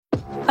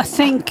I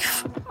think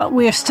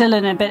we're still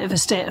in a bit of a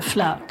state of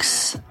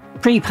flux.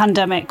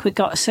 Pre-pandemic, we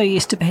got so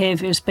used to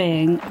behaviours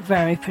being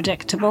very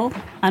predictable,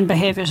 and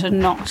behaviours are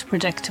not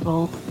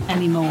predictable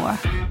anymore.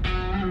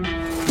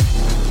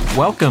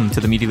 Welcome to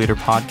the Media Leader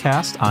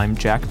Podcast. I'm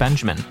Jack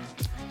Benjamin.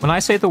 When I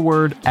say the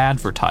word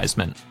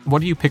advertisement,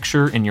 what do you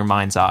picture in your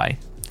mind's eye?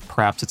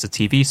 Perhaps it's a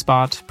TV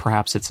spot,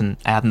 perhaps it's an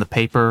ad in the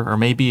paper, or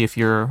maybe if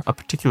you're a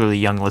particularly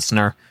young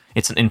listener,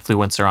 it's an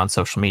influencer on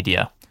social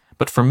media.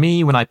 But for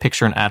me, when I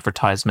picture an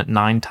advertisement,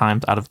 9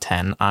 times out of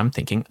 10, I'm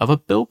thinking of a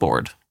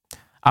billboard.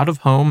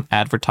 Out-of-home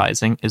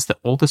advertising is the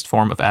oldest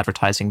form of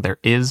advertising there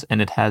is, and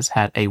it has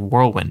had a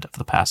whirlwind of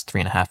the past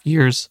 3.5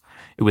 years.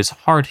 It was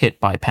hard hit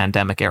by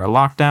pandemic-era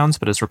lockdowns,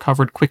 but has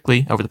recovered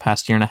quickly over the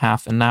past 1.5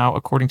 years, and now,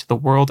 according to the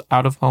World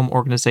Out-of-Home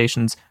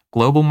Organization's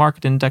Global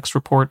Market Index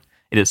report,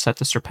 it is set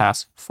to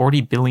surpass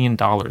 $40 billion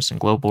in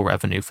global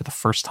revenue for the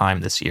first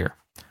time this year.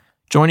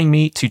 Joining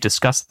me to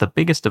discuss the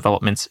biggest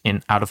developments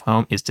in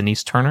out-of-home is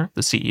Denise Turner,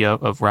 the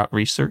CEO of Route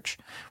Research,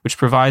 which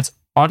provides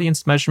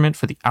audience measurement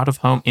for the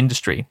out-of-home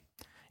industry.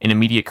 In a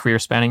media career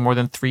spanning more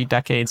than 3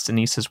 decades,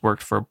 Denise has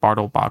worked for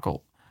Bartle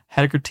Boggle,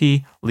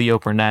 Hegarty, Leo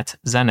Burnett,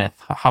 Zenith,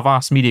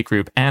 Havas Media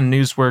Group, and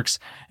Newsworks,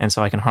 and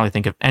so I can hardly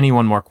think of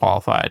anyone more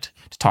qualified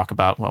to talk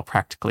about, well,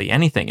 practically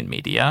anything in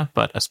media,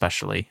 but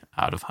especially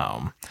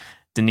out-of-home.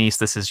 Denise,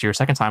 this is your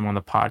second time on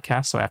the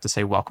podcast, so I have to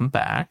say welcome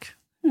back.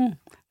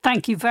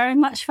 Thank you very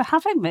much for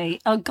having me.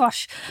 Oh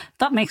gosh,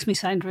 that makes me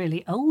sound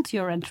really old,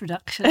 your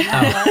introduction.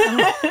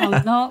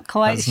 I'm not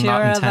quite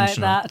sure about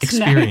that.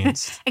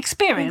 Experience. No.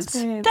 Experience.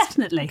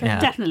 Definitely.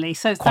 Yeah. Definitely.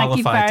 So Qualified thank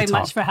you very to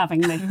much talk. for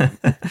having me.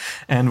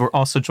 And we're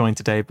also joined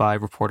today by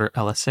reporter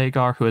Ella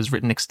Sagar, who has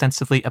written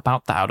extensively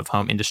about the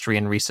out-of-home industry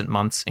in recent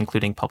months,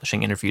 including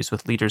publishing interviews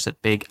with leaders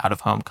at big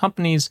out-of-home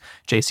companies,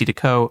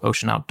 JC&Co,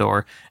 Ocean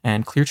Outdoor,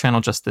 and Clear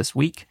Channel just this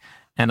week.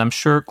 And I'm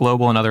sure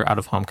Global and other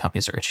out-of-home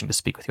companies are itching to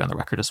speak with you on the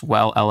record as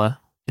well.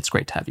 Ella, it's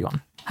great to have you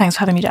on. Thanks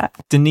for having me, Jack.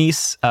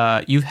 Denise,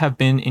 you have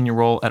been in your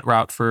role at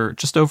Route for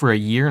just over a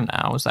year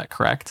now. Is that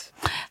correct?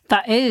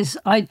 That is.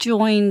 I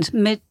joined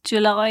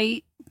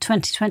mid-July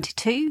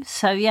 2022.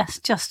 So yes,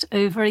 just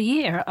over a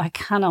year. I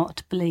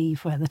cannot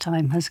believe where the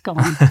time has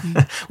gone.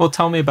 Well,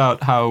 tell me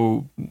about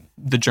how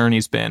the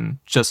journey's been.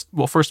 First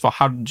of all,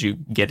 how did you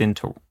get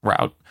into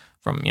Route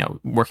from,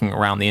 working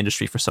around the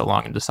industry for so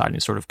long and deciding to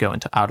sort of go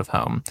into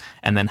out-of-home,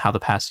 and then how the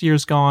past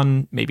year's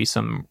gone, maybe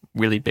some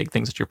really big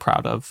things that you're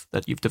proud of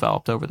that you've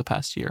developed over the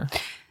past year?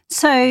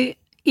 So,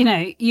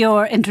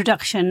 your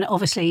introduction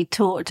obviously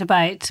talked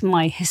about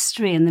my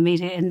history in the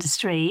media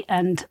industry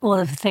and all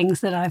of the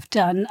things that I've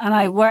done. And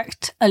I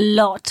worked a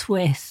lot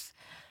with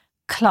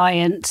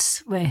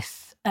clients,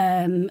 with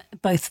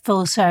both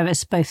full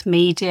service, both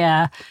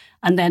media,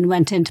 and then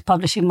went into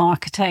publishing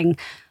marketing.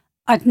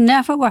 I'd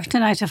never worked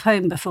in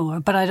out-of-home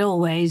before, but I'd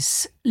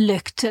always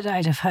looked at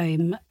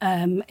out-of-home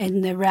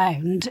in the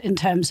round in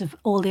terms of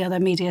all the other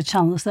media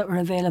channels that were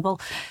available.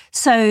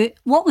 So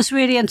what was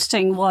really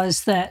interesting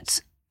was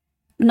that,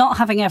 not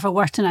having ever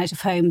worked in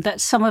out-of-home,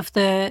 that some of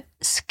the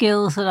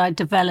skills that I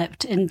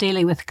developed in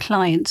dealing with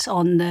clients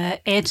on the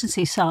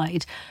agency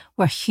side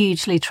were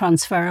hugely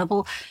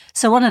transferable.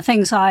 So one of the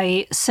things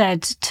I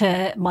said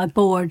to my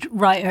board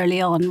right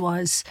early on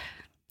was,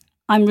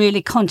 I'm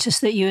really conscious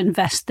that you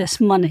invest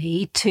this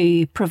money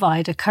to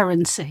provide a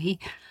currency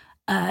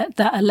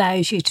that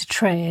allows you to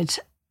trade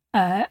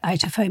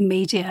out-of-home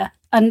media.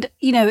 And,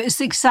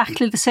 it's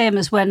exactly the same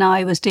as when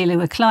I was dealing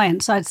with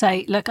clients. I'd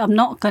say, look, I'm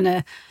not going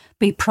to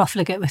be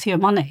profligate with your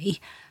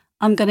money.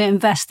 I'm going to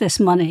invest this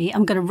money.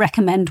 I'm going to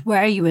recommend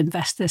where you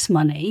invest this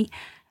money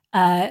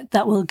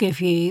that will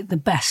give you the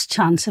best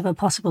chance of a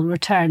possible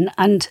return.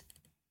 And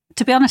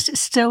to be honest,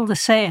 it's still the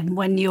same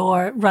when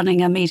you're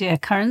running a media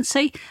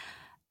currency.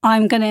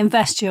 I'm going to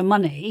invest your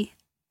money,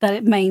 that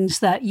it means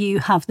that you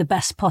have the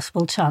best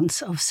possible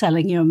chance of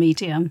selling your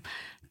medium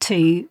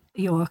to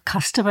your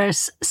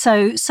customers.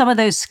 So some of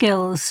those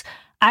skills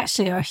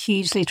actually are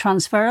hugely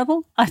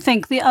transferable. I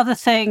think the other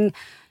thing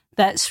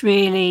that's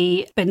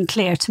really been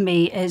clear to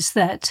me is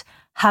that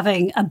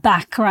having a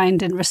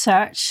background in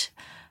research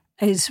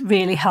is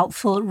really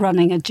helpful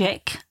running a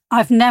JIC.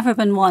 I've never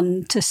been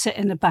one to sit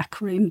in a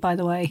back room, by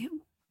the way.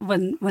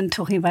 When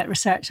talking about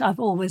research, I've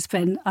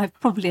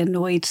probably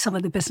annoyed some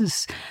of the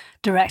business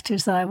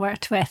directors that I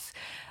worked with,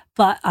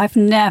 but I've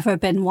never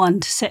been one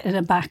to sit in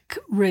a back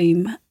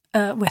room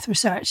with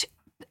research.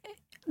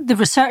 The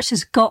research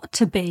has got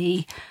to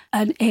be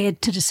an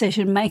aid to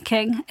decision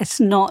making. It's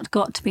not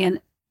got to be an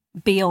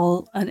be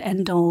all and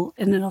end all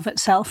in and of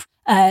itself.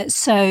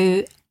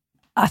 So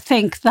I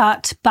think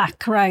that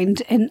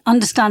background in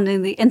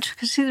understanding the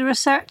intricacy of the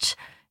research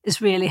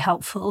is really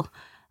helpful.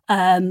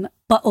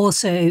 But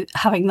also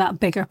having that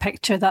bigger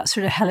picture, that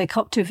sort of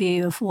helicopter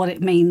view of what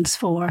it means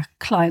for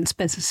clients'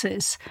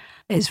 businesses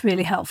is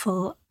really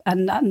helpful.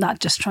 And that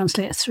just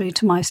translates through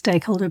to my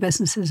stakeholder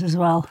businesses as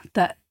well,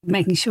 that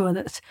making sure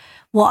that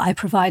what I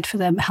provide for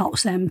them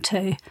helps them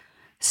to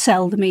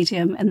sell the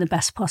medium in the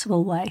best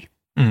possible way.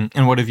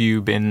 And what have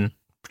you been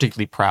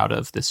particularly proud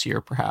of this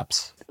year,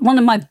 perhaps? One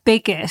of my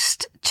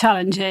biggest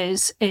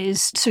challenges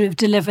is sort of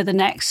deliver the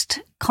next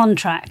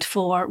contract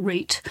for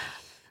Root.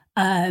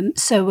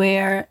 So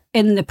we're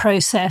in the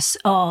process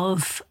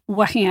of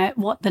working out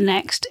what the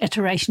next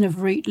iteration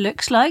of Root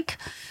looks like.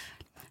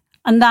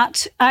 And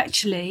that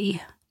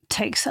actually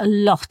takes a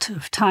lot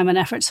of time and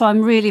effort. So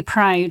I'm really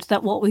proud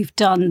that what we've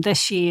done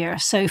this year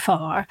so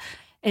far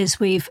is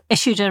we've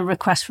issued a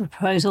request for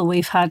proposal.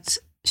 We've had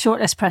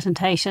shortlist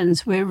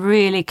presentations. We're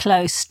really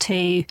close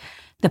to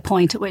the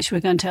point at which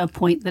we're going to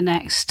appoint the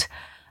next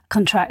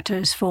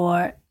contractors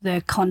for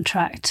the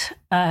contract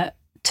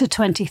to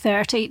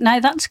 2030. Now,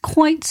 that's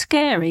quite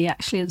scary,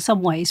 actually, in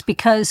some ways,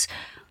 because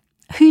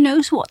who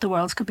knows what the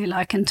world's going to be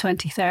like in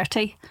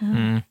 2030?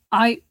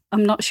 I'm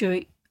not sure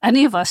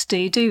any of us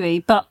do we?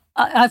 But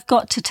I've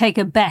got to take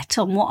a bet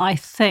on what I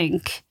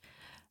think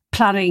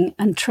planning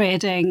and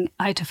trading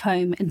out of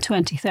home in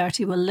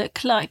 2030 will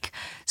look like.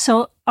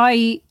 So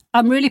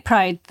I'm really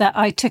proud that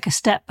I took a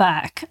step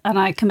back and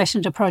I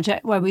commissioned a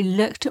project where we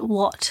looked at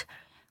what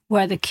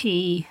were the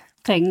key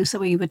things that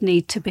we would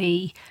need to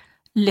be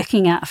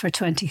looking at for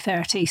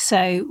 2030.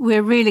 So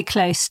we're really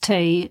close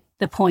to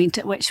the point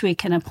at which we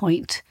can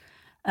appoint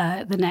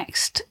the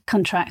next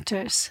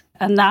contractors.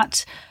 And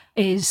that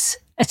is,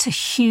 it's a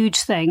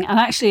huge thing. And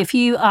actually, if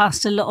you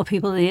asked a lot of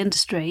people in the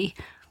industry,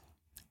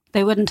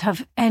 they wouldn't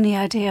have any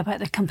idea about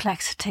the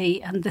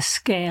complexity and the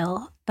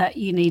scale that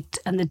you need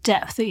and the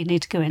depth that you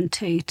need to go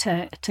into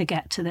to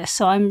get to this.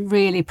 So I'm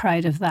really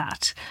proud of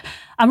that.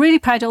 I'm really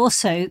proud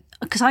also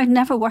because I've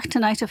never worked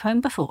in out of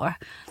home before.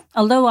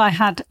 Although I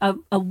had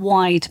a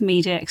wide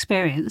media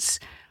experience,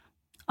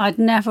 I'd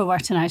never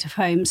worked in out of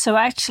home. So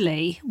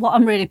actually, what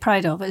I'm really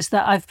proud of is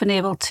that I've been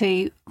able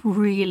to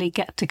really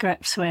get to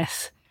grips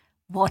with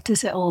what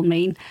does it all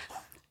mean.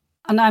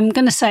 And I'm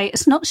going to say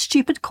it's not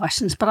stupid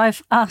questions, but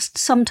I've asked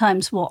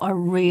sometimes what are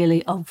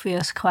really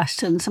obvious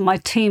questions. And my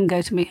team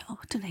go to me, oh,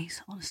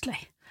 Denise,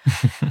 honestly,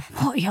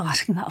 what are you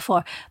asking that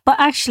for? But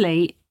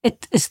actually,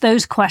 it's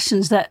those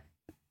questions that,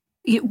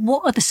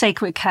 what are the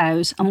sacred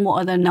cows and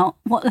what are they not?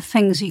 What are the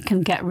things you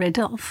can get rid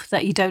of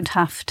that you don't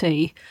have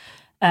to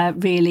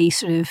really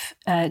sort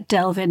of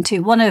delve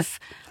into? One of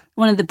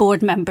the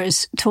board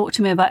members talked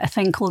to me about a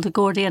thing called a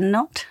Gordian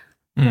knot.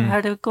 Ever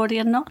heard of a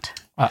Gordian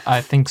knot?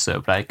 I think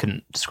so, but I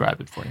couldn't describe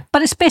it for you.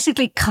 But it's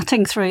basically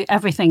cutting through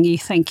everything you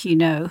think you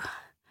know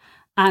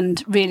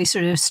and really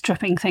sort of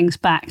stripping things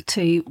back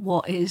to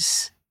what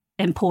is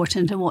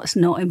important and what's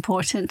not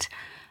important.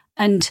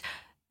 And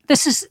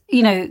this is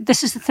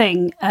the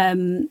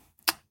thing.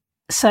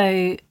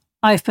 So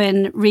I've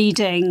been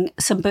reading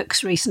some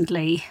books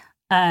recently,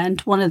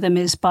 and one of them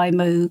is by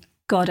Mo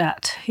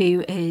Gaudat,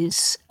 who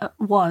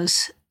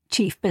was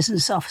Chief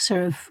Business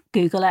Officer of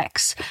Google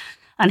X.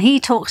 And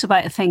he talks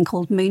about a thing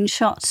called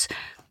moonshots.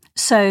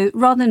 So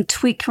rather than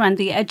tweak around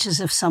the edges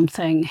of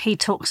something, he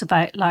talks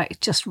about like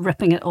just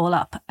ripping it all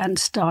up and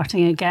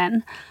starting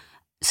again.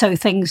 So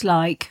things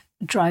like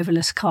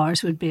driverless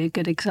cars would be a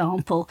good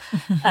example.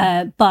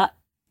 But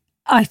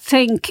I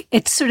think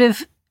it's sort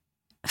of,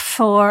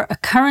 for a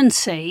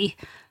currency,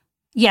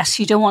 yes,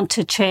 you don't want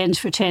to change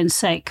for change's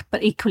sake,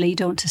 but equally you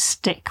don't want to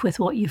stick with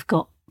what you've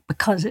got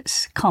because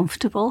it's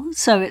comfortable.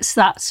 So it's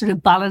that sort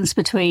of balance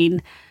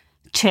between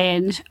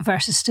change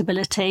versus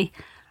stability,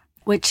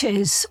 which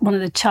is one of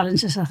the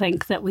challenges I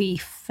think that we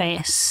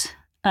face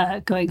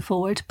going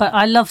forward. But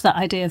I love that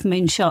idea of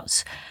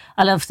moonshots.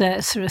 I love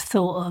the sort of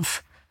thought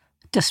of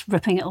just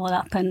ripping it all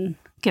up and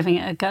giving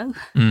it a go.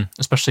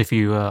 Especially if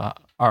you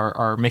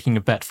are making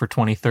a bet for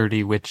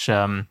 2030, which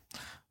can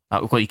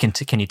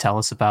you tell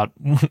us about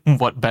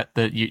what bet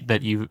that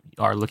you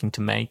are looking to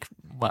make?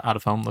 What out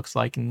of home looks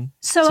like in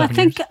so 7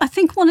 years? I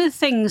think one of the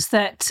things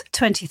that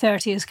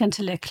 2030 is going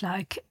to look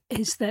like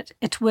is that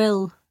it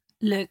will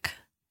look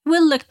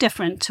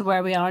different to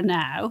where we are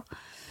now,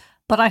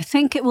 but I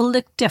think it will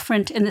look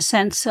different in the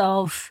sense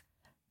of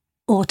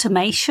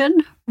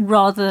automation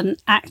rather than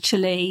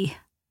actually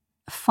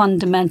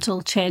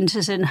fundamental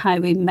changes in how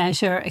we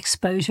measure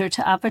exposure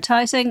to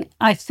advertising.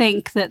 I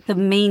think that the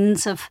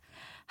means of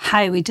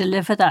how we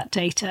deliver that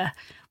data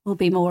will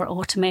be more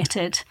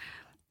automated.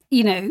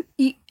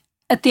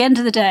 At the end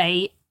of the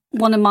day,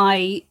 one of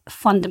my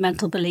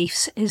fundamental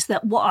beliefs is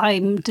that what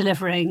I'm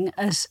delivering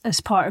as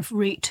part of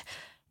Root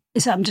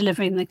is I'm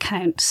delivering the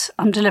counts.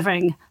 I'm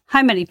delivering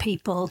how many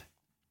people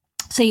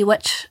see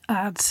which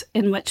ads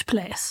in which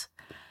place.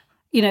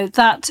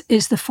 That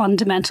is the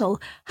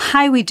fundamental.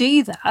 How we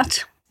do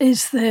that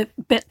is the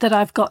bit that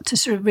I've got to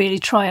sort of really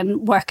try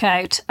and work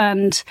out,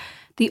 and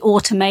the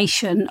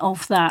automation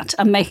of that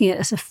and making it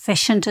as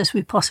efficient as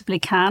we possibly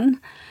can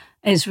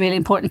is really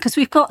important, because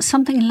we've got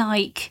something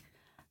like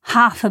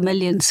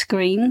 500,000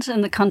 screens in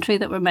the country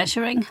that we're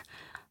measuring.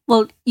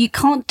 Well, you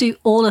can't do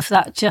all of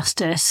that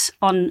justice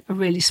on a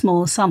really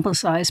small sample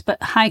size, but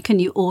how can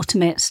you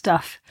automate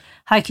stuff?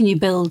 How can you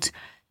build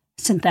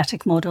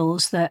synthetic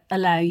models that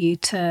allow you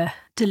to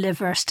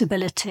deliver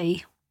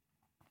stability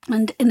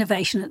and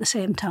innovation at the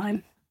same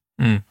time?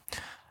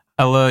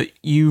 Ella,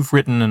 you've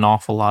written an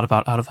awful lot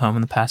about out of home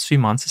in the past few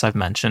months, as I've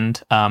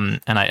mentioned, and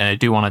I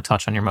do want to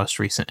touch on your most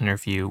recent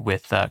interview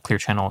with Clear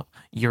Channel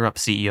Europe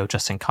CEO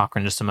Justin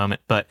Cochran in just a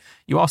moment. But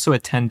you also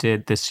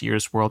attended this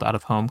year's World Out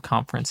of Home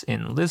conference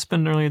in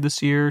Lisbon earlier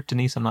this year.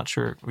 Denise, I'm not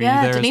sure, were you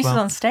there Denise as well?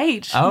 was on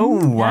stage.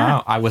 Oh,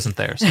 wow. I wasn't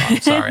there, so I'm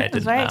sorry. I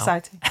didn't know. It was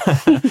very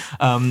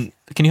exciting.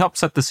 Can you help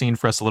set the scene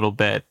for us a little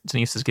bit?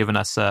 Denise has given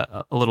us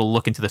a little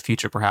look into the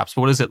future, perhaps.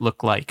 But what does it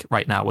look like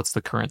right now? What's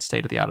the current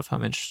state of the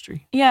out-of-home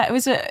industry? Yeah,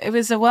 it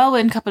was a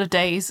whirlwind couple of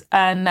days,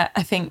 and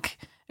I think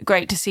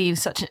great to see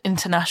such an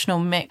international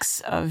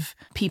mix of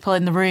people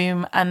in the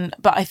room.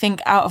 But I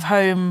think out of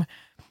home,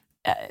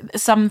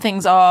 some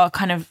things are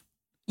kind of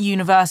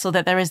universal,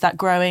 that there is that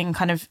growing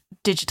kind of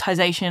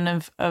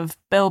digitization of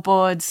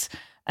billboards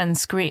and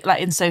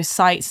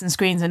sites and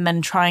screens, and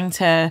then trying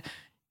to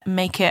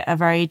make it a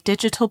very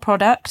digital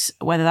product,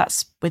 whether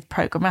that's with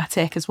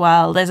programmatic as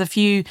well. There's a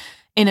few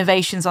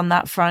innovations on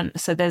that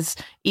front. So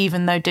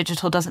even though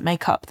digital doesn't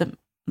make up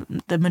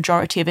the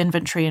majority of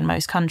inventory in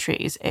most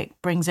countries, it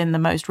brings in the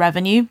most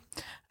revenue.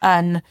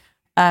 And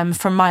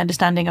from my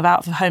understanding of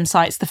out-of-home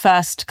sites, the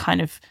first kind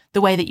of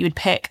the way that you would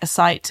pick a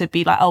site to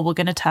be like, oh, we're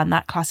going to turn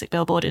that classic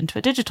billboard into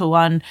a digital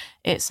one,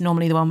 it's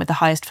normally the one with the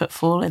highest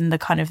footfall in the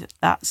kind of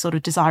that sort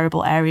of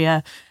desirable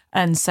area.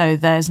 And so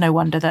there's no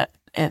wonder that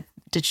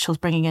digital's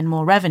bringing in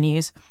more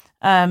revenues.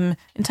 In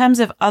terms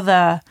of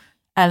other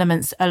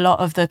elements, a lot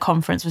of the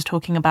conference was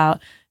talking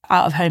about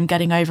out of home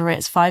getting over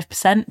its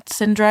 5%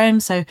 syndrome.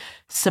 So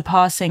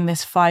surpassing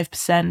this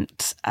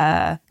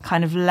 5%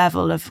 kind of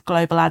level of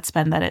global ad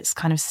spend that it's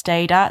kind of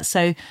stayed at.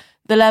 So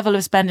the level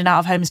of spending out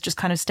of home has just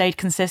kind of stayed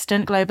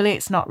consistent globally.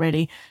 It's not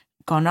really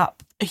gone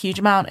up a huge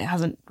amount. It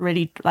hasn't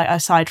really, like,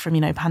 aside from,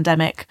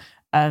 pandemic,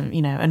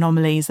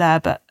 anomalies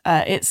there, but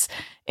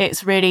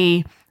it's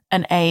really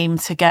an aim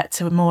to get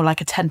to more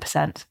like a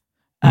 10%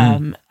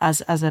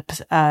 as a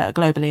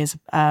globally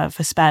as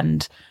for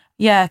spend.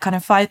 Yeah, kind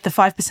of the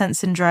 5%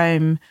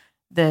 syndrome,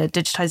 the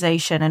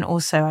digitization, and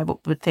also I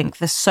would think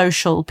the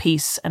social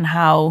piece and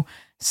how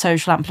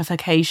social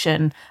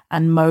amplification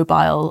and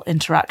mobile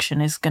interaction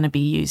is going to be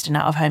used in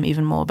out of home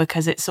even more,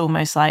 because it's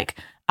almost like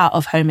out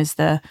of home is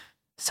the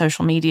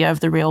social media of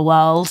the real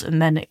world, and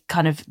then it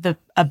kind of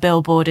a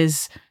billboard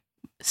is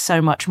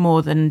so much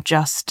more than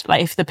just,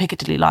 like, if the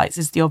Piccadilly lights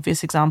is the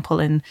obvious example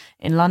in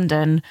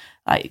London,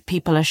 like,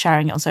 people are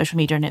sharing it on social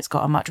media and it's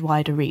got a much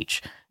wider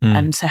reach.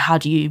 And so how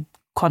do you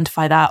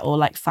quantify that or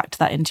like factor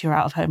that into your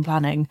out of home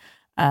planning?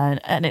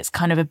 And it's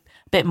kind of a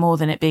bit more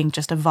than it being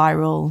just a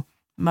viral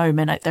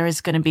moment. Like, there is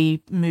going to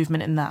be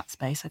movement in that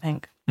space, I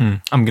think.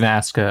 I'm going to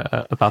ask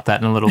about that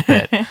in a little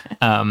bit.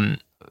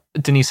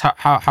 Denise,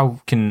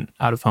 how can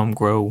out of home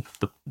grow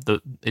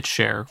its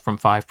share from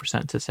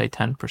 5% to say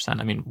 10%?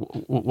 I mean,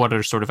 what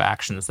are sort of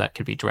actions that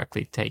could be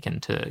directly taken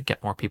to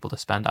get more people to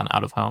spend on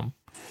out of home?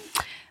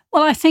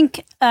 Well, I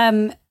think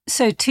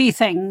so. Two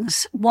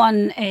things.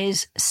 One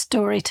is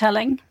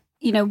storytelling.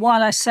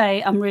 While I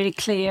say I'm really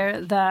clear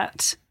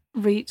that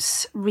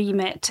Root's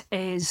remit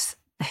is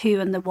the who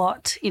and the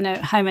what,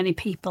 how many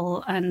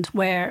people and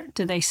where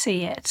do they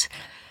see it,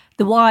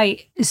 the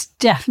why is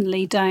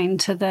definitely down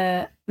to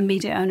the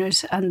media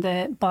owners and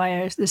the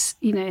buyers,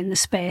 in the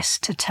space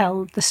to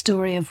tell the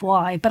story of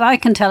why. But I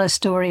can tell a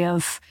story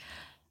of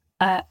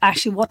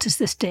actually, what does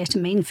this data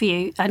mean for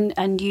you?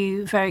 And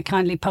you very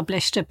kindly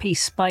published a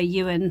piece by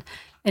Ewan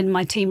in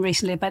my team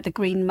recently about the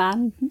Green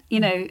Man.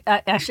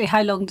 Actually,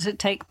 how long does it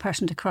take a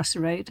person to cross the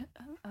road?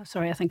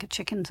 Sorry, I think a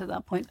chicken's at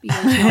that point.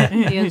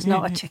 Ewan's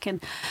not a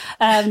chicken.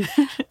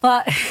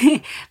 But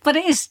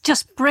it is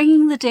just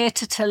bringing the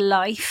data to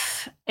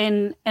life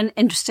in an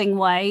interesting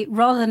way,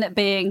 rather than it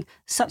being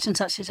such and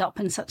such is up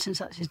and such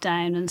is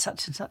down and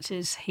such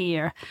is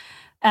here.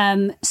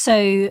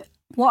 So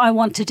what I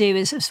want to do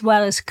is, as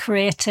well as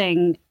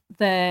creating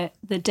the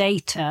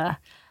data,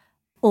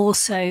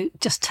 also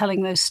just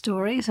telling those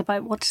stories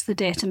about what does the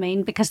data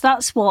mean, because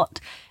that's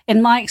what,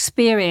 in my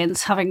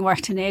experience, having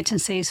worked in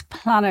agencies,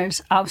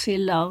 planners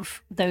absolutely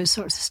love those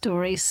sorts of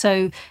stories.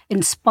 So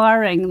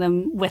inspiring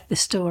them with the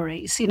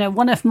stories.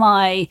 One of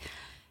my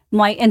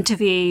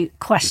interview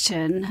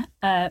question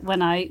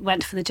when I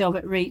went for the job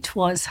at Root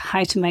was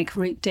how to make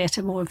Root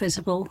data more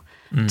visible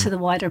to the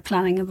wider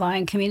planning and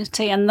buying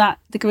community, and that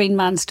the Green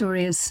Man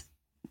story is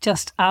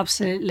just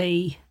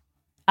absolutely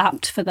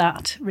apt for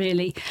that,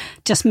 really,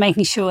 just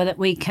making sure that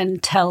we can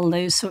tell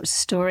those sorts of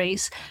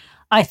stories.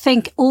 I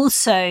think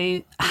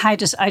also, how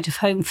does out of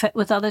home fit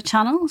with other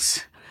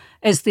channels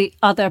is the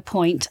other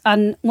point.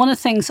 And one of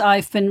the things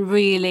I've been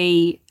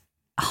really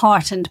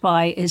heartened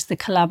by is the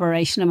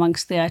collaboration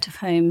amongst the out of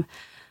home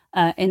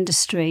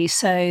industry.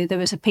 So there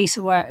was a piece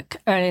of work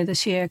earlier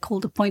this year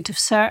called The Point of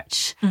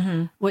Search,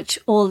 which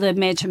all the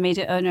major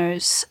media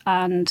owners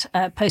and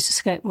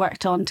Posterscope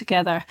worked on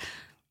together.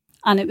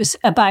 And it was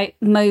about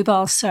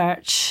mobile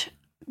search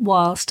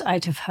whilst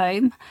out of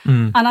home.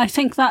 And I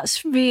think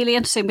that's really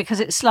interesting, because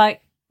it's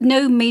like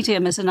no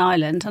medium is an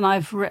island. And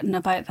I've written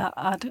about that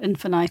ad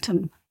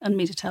infinitum and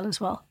Mediatel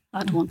as well.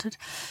 I'd wanted.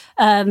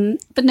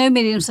 But No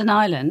Medium's an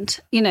island.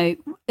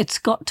 It's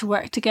got to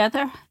work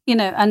together.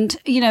 And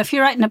if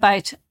you're writing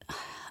about,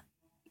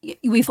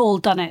 we've all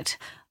done it.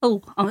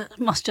 Oh, I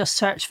must just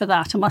search for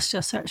that. I must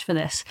just search for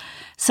this.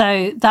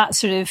 So that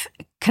sort of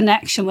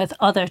connection with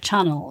other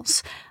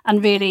channels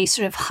and really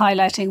sort of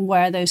highlighting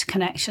where those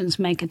connections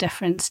make a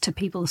difference to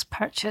people's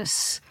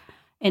purchase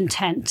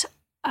intent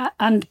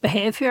and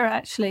behaviour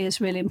actually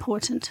is really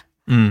important.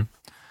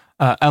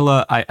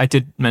 Ella, I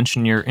did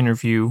mention your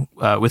interview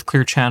with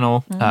Clear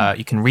Channel.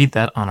 You can read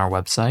that on our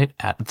website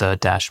at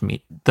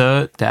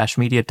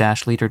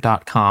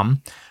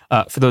the-media-leader.com.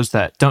 For those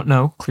that don't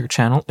know, Clear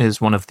Channel is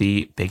one of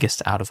the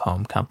biggest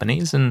out-of-home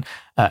companies. And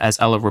as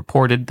Ella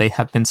reported, they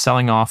have been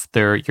selling off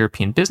their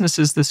European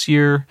businesses this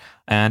year.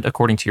 And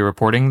according to your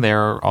reporting,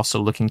 they're also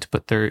looking to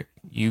put their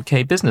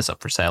UK business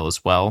up for sale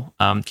as well.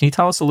 Can you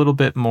tell us a little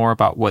bit more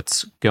about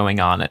what's going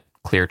on at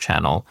Clear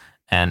Channel?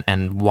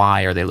 And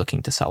why are they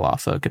looking to sell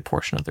off a good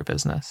portion of their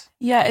business?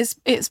 Yeah,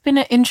 it's been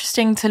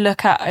interesting to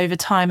look at over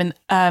time,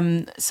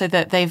 and so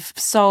that they've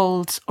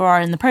sold or are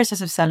in the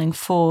process of selling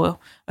 4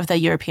 of their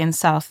European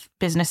South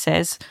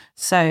businesses.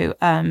 So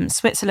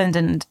Switzerland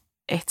and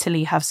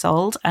Italy have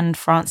sold, and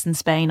France and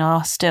Spain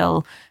are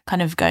still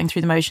kind of going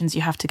through the motions.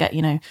 You have to get,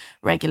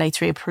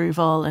 regulatory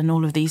approval and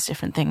all of these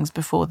different things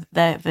before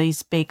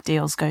these big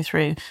deals go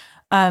through.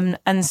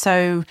 And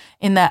so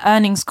in their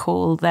earnings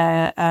call,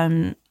 their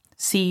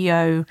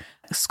CEO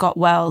Scott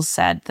Wells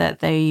said that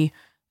they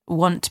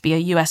want to be a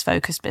US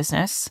focused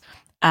business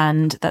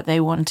and that they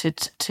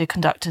wanted to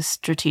conduct a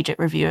strategic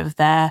review of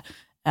their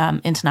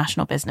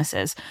international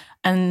businesses.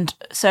 And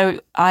so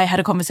I had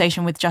a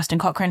conversation with Justin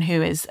Cochran,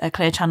 who is a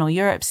Clear Channel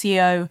Europe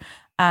CEO,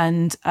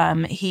 and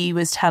he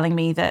was telling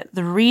me that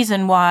the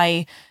reason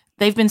why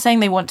they've been saying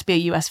they want to be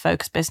a US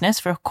focused business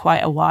for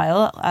quite a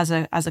while as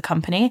a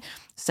company.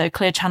 So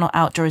Clear Channel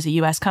Outdoor is a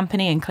US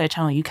company, and Clear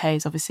Channel UK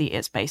is obviously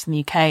it's based in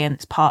the UK and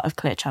it's part of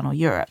Clear Channel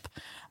Europe.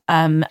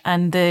 And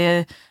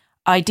the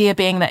idea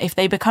being that if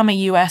they become a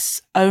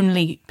US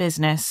only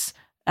business,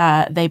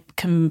 they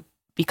can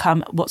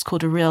become what's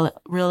called a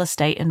real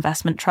estate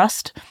investment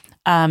trust,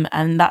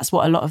 and that's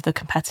what a lot of the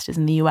competitors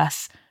in the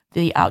US,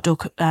 the outdoor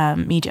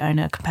media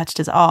owner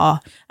competitors are,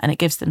 and it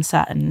gives them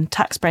certain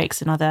tax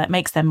breaks and it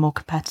makes them more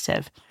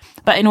competitive.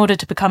 But in order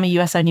to become a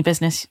US only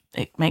business,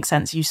 it makes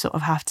sense you sort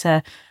of have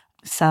to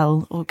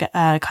sell or get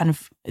kind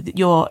of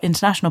your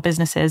international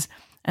businesses.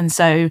 And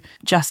so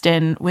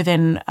Justin,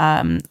 within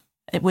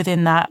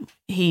that,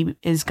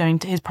 his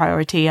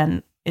priority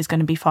and is going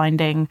to be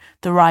finding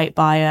the right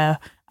buyer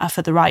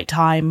for the right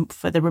time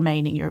for the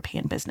remaining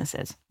European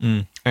businesses.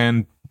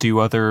 And do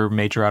other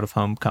major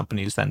out-of-home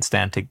companies then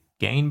stand to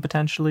gain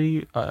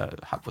potentially?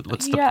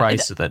 What's the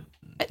price that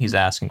he's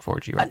asking for?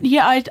 Do you reckon?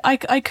 Yeah,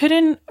 I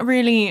couldn't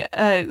really.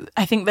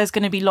 I think there's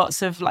going to be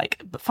lots of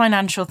like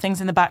financial things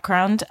in the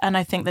background, and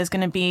I think it's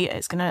going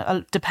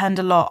to depend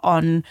a lot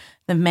on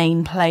the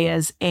main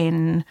players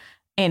in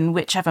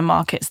whichever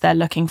markets they're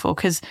looking for,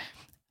 because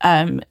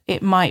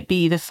it might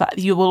be the fact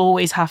there will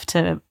always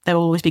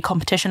be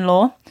competition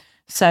law.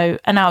 So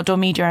an outdoor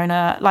media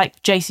owner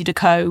like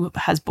JCDecaux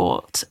has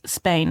bought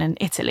Spain and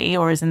Italy,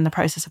 or is in the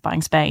process of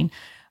buying Spain,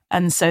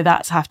 and so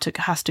that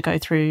has to go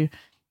through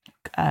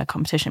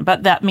competition.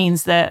 But that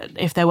means that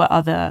if there were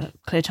other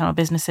Clear Channel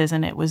businesses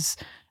and it was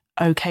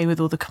okay with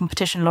all the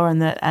competition law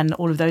and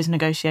all of those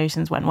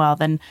negotiations went well,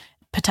 then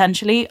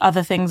potentially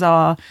other things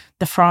are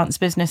the France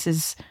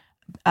businesses.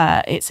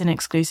 It's in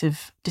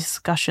exclusive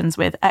discussions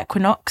with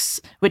Equinox,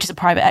 which is a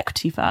private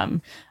equity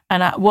firm.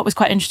 And what was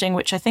quite interesting,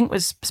 which I think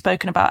was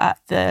spoken about at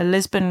the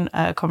Lisbon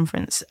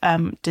conference,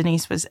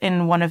 Denise, was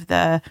in one of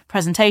the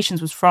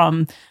presentations was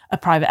from a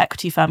private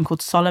equity firm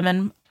called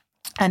Solomon.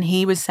 And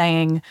he was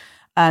saying,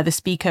 the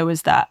speaker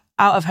was that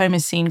out of home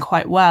is seen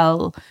quite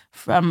well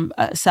from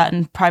a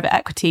certain private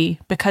equity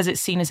because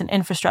it's seen as an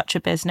infrastructure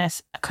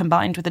business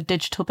combined with a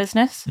digital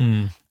business.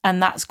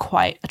 And that's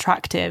quite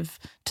attractive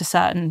to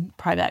certain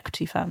private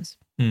equity firms.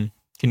 Can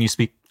you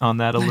speak on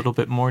that a little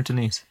bit more,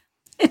 Denise?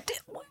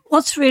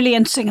 What's really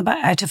interesting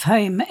about out of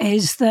home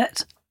is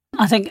that,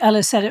 I think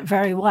Ella said it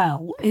very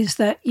well, is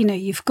that,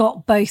 you've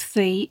got both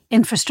the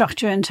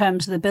infrastructure in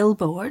terms of the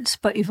billboards,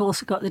 but you've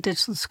also got the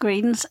digital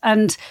screens.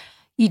 And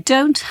you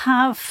don't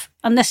have,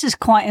 and this is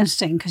quite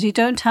interesting, because you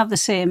don't have the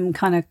same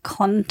kind of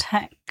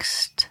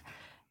context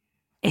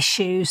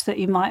issues that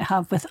you might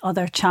have with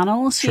other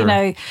channels,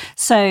 Sure.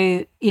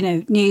 So,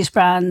 news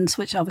brands,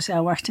 which obviously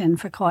I worked in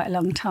for quite a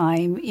long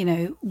time,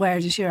 where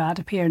does your ad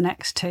appear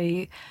next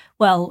to?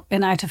 Well,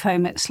 in out of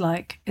home, it's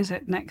like, is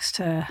it next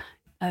to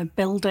a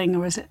building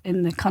or is it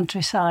in the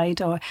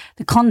countryside, or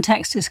the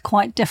context is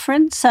quite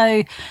different.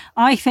 So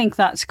I think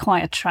that's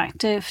quite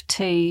attractive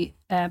to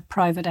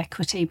private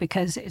equity,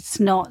 because it's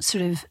not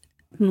sort of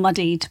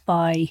muddied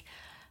by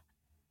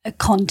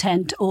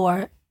content,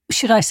 or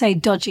should I say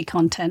dodgy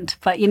content,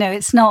 but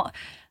it's not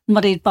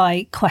muddied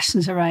by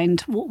questions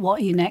around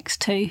what are you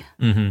next to.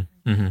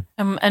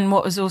 And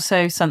what was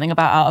also something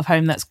about out of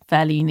home that's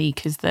fairly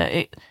unique is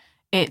that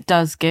it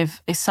does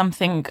give is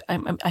something.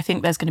 I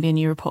think there's going to be a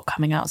new report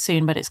coming out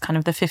soon, but it's kind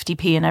of the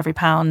 50p in every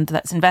pound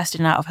that's invested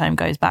in out of home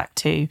goes back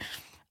to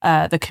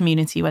the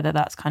community, whether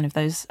that's kind of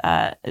those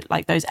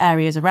like those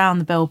areas around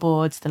the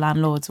billboards, the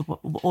landlords,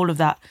 all of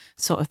that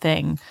sort of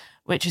thing,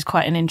 which is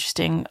quite an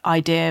interesting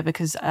idea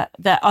because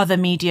the other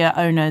media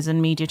owners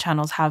and media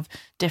channels have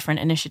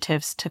different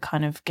initiatives to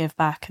kind of give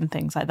back and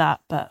things like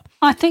that. But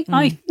I think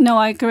I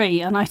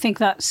agree, and I think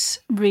that's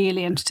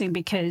really interesting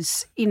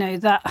because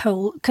that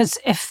whole because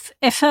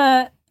if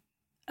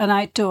an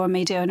outdoor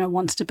media owner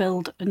wants to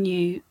build a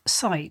new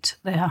site,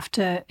 they have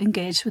to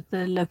engage with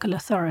the local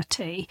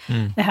authority.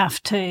 They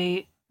have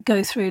to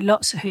go through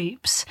lots of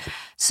hoops.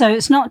 So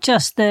it's not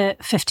just the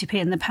 50p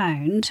in the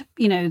pound,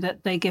 that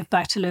they give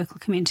back to local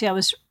community. I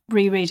was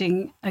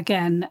rereading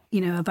again,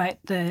 about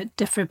the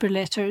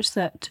defibrillators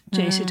that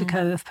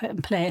JCDecaux have put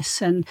in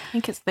place. And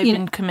I think they've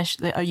been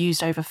commissioned, they are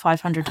used over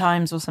 500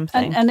 times or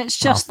something. And it's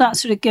just that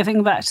sort of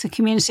giving back to the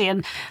community.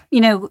 And,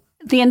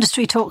 the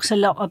industry talks a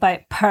lot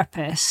about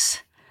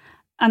purpose.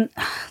 And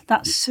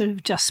that's sort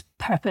of just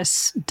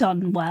purpose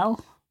done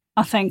well.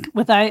 I think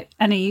without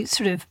any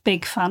sort of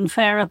big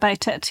fanfare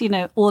about it,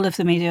 all of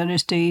the media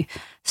owners do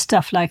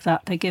stuff like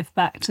that. They give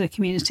back to the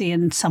community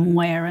in some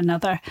way or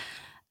another.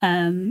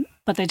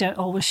 But they don't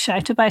always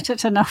shout about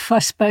it enough, I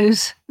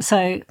suppose.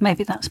 So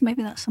maybe that's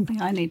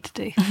something I need to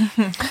do.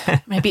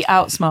 Maybe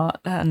Outsmart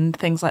and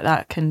things like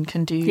that can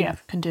do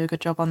a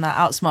good job on that.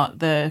 Outsmart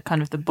the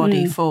kind of the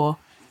body for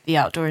the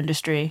outdoor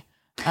industry.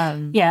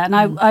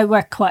 I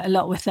work quite a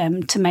lot with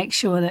them to make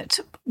sure that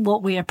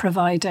what we are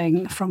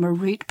providing from a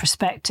route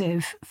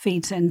perspective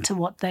feeds into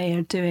what they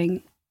are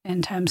doing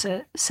in terms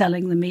of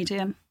selling the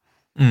medium.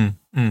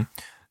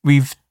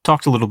 We've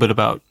talked a little bit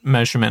about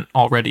measurement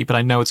already, but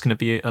I know it's going to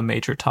be a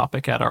major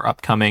topic at our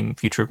upcoming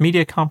Future of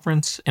Media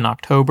conference in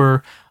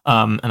October.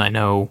 And I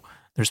know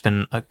there's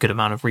been a good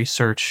amount of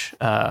research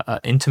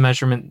into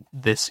measurement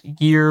this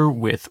year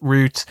with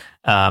Root.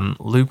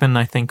 Lupin,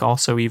 I think,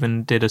 also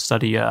even did a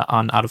study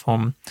on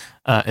out-of-home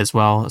as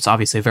well. It's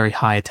obviously a very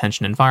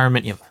high-attention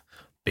environment. You have a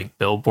big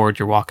billboard,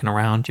 you're walking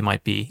around, you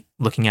might be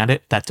looking at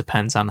it. That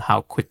depends on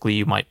how quickly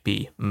you might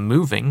be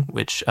moving,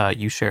 which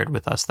you shared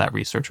with us that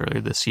research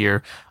earlier this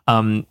year.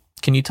 Can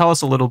you tell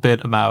us a little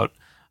bit about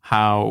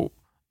how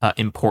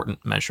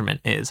important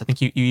measurement is? I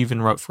think you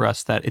even wrote for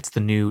us that it's the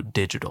new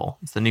digital.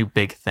 It's the new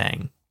big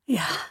thing.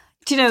 Yeah.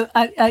 Do you know,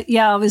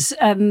 I was,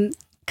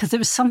 because there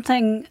was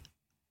something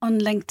on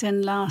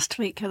LinkedIn last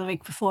week or the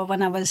week before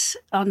when I was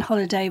on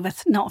holiday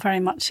with not very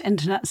much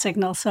internet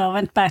signal. So I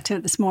went back to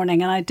it this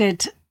morning and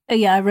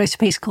I wrote a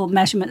piece called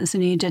Measurement is the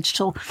New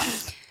Digital.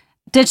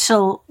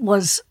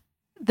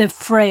 The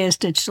phrase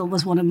digital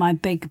was one of my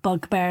big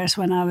bugbears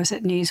when I was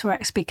at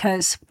Newsworks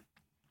because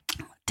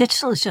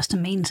digital is just a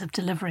means of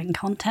delivering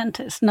content.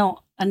 It's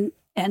not an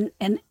end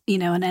in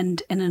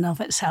and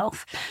of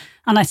itself.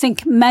 And I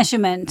think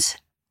measurement,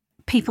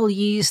 people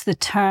use the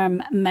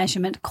term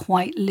measurement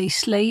quite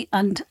loosely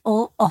and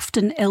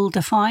often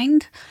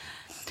ill-defined.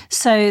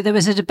 So there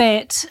was a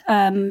debate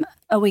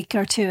a week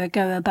or two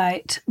ago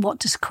about what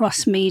does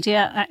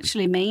cross-media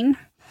actually mean.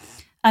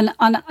 And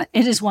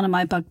it is one of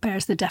my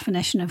bugbears, the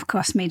definition of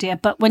cross-media.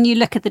 But when you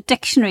look at the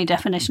dictionary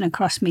definition of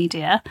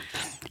cross-media,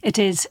 it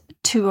is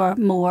two or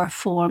more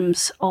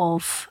forms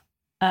of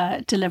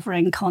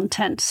delivering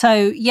content.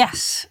 So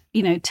yes,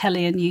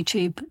 telly and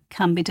YouTube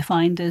can be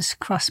defined as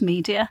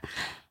cross-media,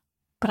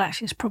 but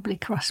actually it's probably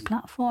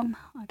cross-platform.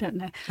 I don't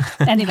know.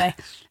 Anyway,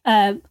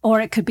 or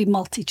it could be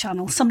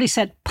multi-channel. Somebody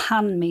said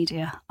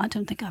pan-media. I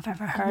don't think I've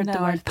ever heard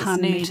the word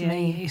pan-media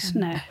used.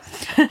 No.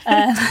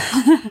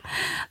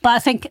 But I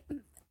think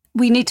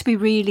we need to be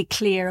really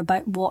clear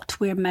about what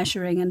we're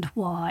measuring and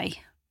why.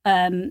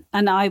 And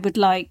I would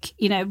like,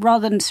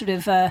 rather than sort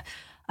of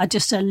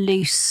just a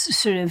loose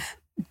sort of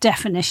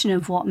definition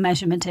of what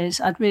measurement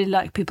is, I'd really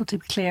like people to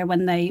be clear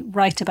when they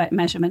write about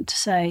measurement to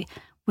say,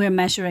 we're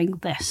measuring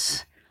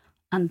this,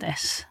 and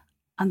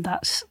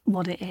that's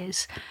what it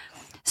is.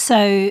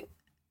 So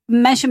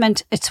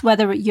measurement, it's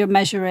whether you're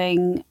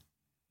measuring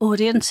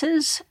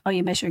audiences, are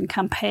you measuring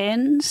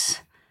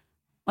campaigns,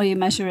 are you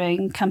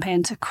measuring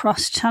campaigns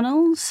across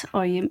channels,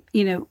 are you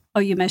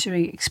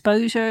measuring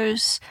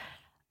exposures?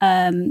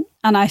 And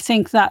I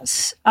think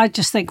I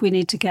just think we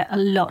need to get a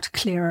lot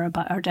clearer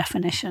about our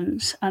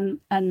definitions, and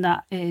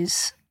that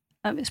is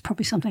it's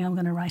probably something I'm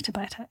going to write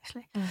about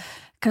actually,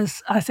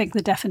 because I think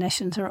the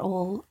definitions are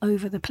all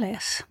over the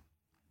place.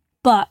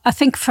 But I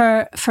think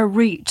for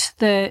Root,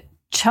 the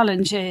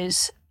challenge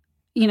is,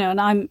 and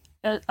I'm,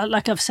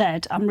 like I've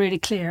said, I'm really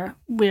clear.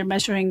 We're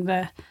measuring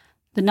the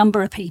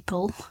number of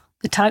people,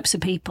 the types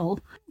of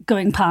people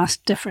going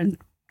past different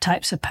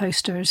types of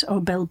posters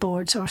or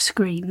billboards or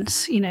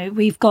screens.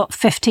 We've got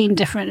 15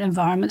 different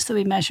environments that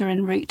we measure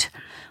en route,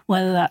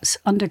 whether that's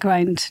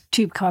underground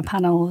tube car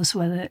panels,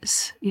 whether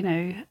it's,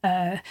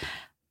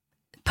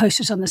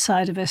 posters on the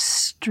side of a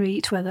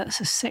street, whether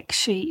it's a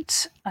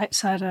 6-sheet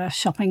outside a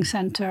shopping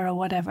centre or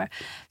whatever.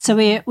 So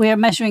we are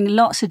measuring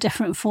lots of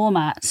different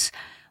formats.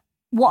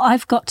 what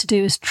I've got to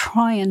do is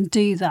try and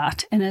do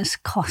that in as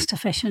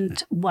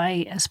cost-efficient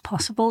way as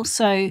possible.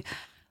 So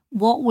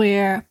what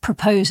we're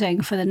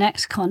proposing for the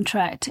next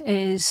contract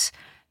is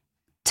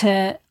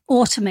to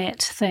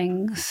automate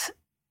things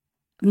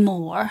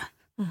more,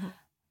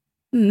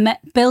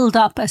 build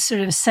up a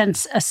sort of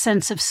sense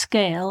of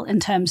scale in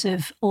terms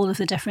of all of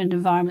the different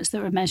environments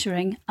that we're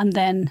measuring, and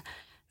then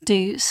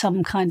do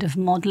some kind of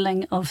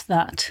modelling of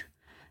that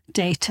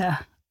data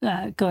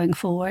going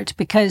forward,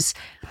 because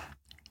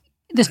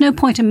there's no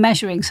point in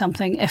measuring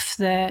something if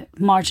the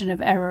margin of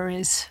error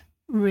is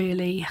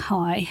really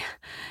high.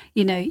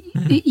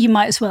 You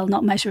might as well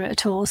not measure it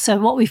at all. So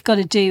what we've got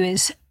to do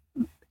is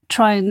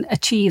try and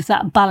achieve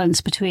that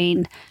balance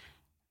between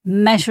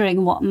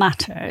measuring what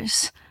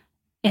matters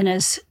in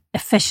as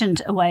efficient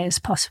a way as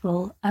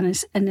possible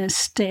and in as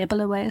stable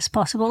a way as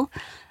possible.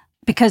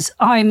 Because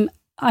I'm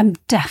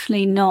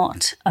definitely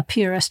not a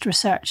purist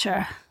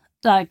researcher.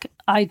 Like,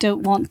 I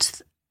don't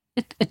want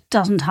it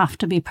doesn't have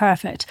to be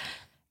perfect.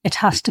 It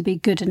has to be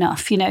good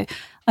enough.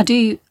 I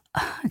do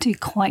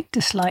quite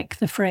dislike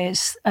the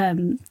phrase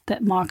that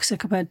Mark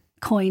Zuckerberg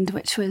coined,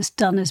 which was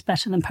 "done is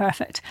better than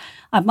perfect."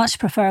 I much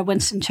prefer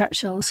Winston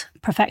Churchill's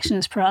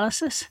perfectionist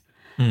paralysis.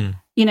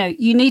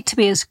 You need to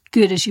be as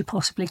good as you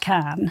possibly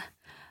can,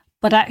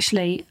 but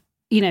actually,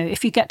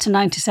 if you get to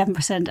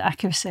 97%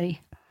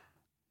 accuracy,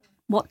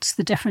 what's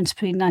the difference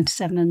between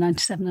 97 and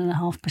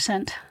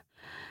 97.5%?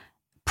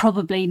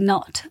 Probably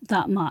not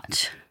that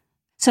much.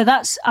 So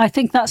I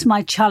think that's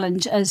my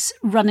challenge as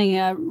running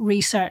a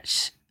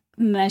research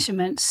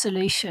measurement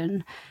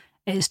solution,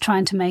 is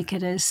trying to make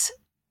it as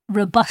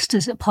robust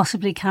as it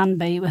possibly can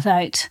be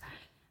without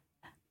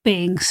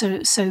being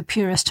so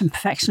purist and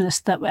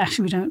perfectionist that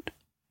we don't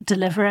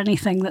deliver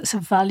anything that's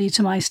of value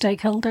to my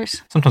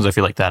stakeholders. Sometimes I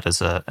feel like that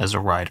as a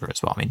writer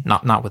as well. I mean,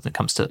 not when it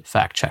comes to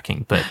fact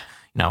checking, but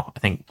I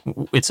think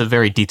it's a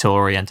very detail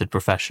oriented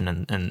profession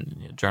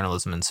in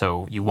journalism, and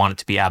so you want it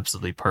to be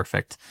absolutely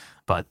perfect.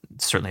 But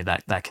certainly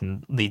that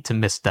can lead to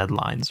missed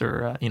deadlines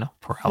or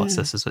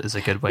paralysis is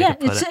a good way to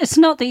put it. It's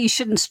not that you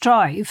shouldn't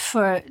strive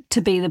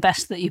to be the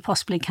best that you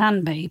possibly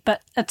can be,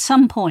 but at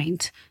some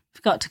point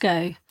you've got to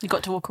go. You've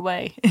got to walk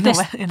away in a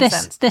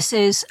sense. This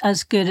is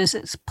as good as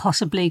it's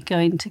possibly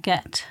going to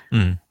get.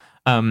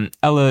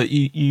 Ella,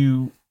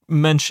 you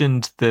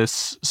mentioned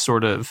this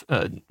sort of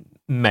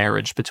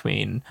marriage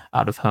between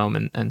out of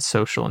home and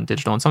social and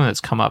digital, and something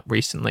that's come up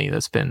recently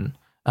that's been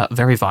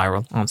very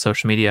viral on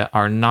social media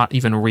are not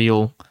even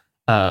real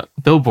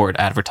billboard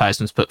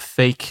advertisements, but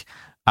fake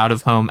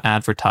out-of-home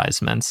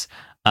advertisements.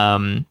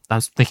 I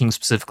was thinking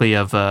specifically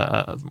of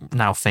a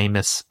now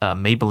famous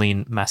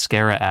Maybelline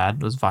mascara ad.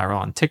 It was viral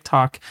on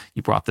TikTok.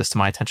 You brought this to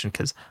my attention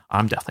because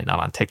I'm definitely not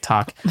on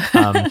TikTok.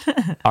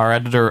 Our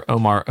editor,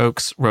 Omar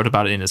Oakes, wrote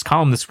about it in his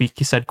column this week.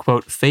 He said,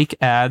 quote, "Fake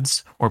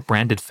ads or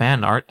branded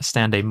fan art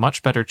stand a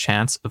much better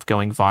chance of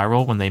going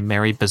viral when they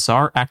marry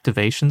bizarre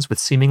activations with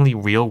seemingly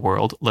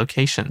real-world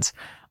locations."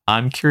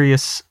 I'm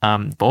curious,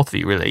 both of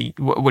you really,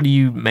 what do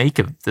you make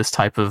of this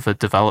type of a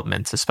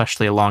development,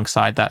 especially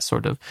alongside that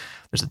sort of,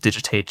 there's a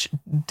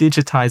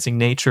digitizing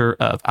nature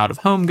of out of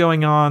home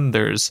going on.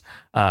 There's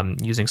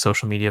using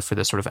social media for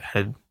this sort of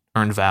added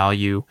earned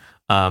value.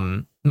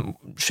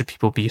 Should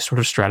people be sort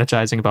of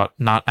strategizing about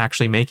not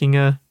actually making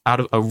a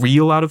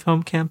real out of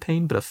home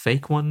campaign, but a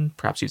fake one,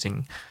 perhaps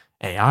using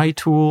AI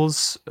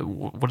tools?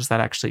 What does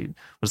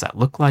that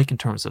look like in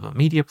terms of a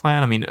media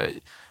plan? I mean,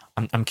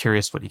 I'm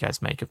curious what you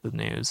guys make of the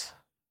news.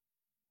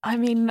 I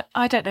mean,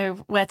 I don't know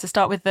where to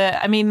start with the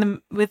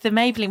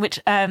Maybelline, which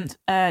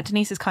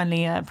Denise has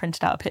kindly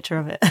printed out a picture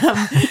of it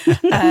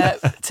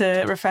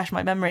to refresh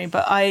my memory.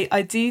 But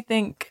I do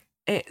think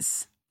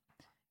it's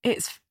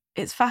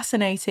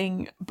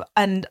fascinating,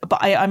 but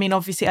I mean,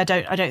 obviously, I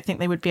don't think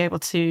they would be able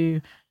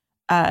to.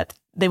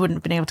 They wouldn't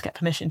have been able to get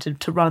permission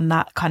to run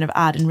that kind of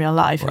ad in real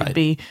life.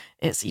 Right.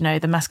 It's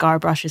the mascara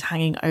brush is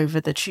hanging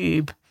over the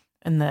tube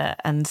and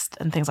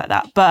things like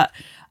that. But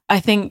I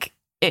think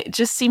it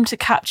just seemed to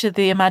capture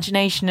the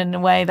imagination in a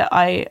way that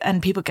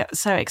and people get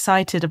so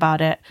excited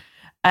about it.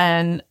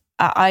 And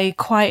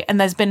and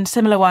there's been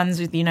similar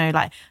ones with,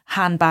 like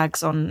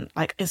handbags on,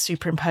 like, is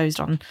superimposed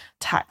on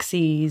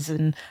taxis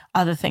and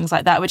other things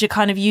like that, which are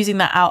kind of using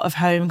that out of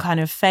home kind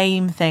of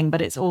fame thing,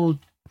 but it's all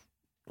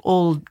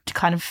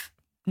kind of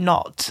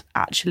not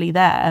actually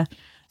there.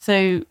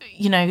 So,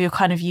 you're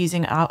kind of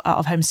using out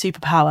of home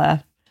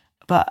superpower,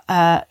 but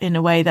in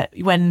a way that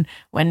when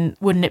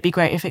wouldn't it be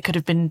great if it could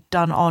have been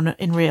done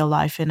in real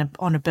life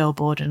on a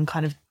billboard, and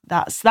kind of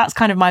that's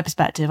kind of my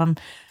perspective.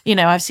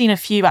 I've seen a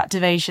few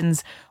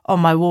activations on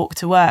my walk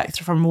to work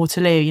from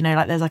Waterloo,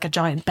 like there's like a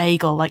giant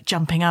bagel like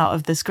jumping out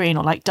of the screen,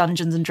 or like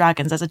Dungeons and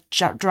Dragons, there's a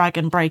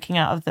dragon breaking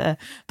out of the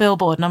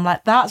billboard, and I'm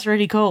like, that's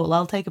really cool,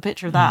 I'll take a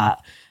picture of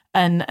that.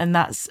 And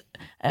that's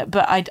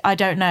but I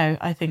don't know.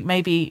 I think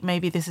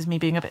maybe this is me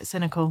being a bit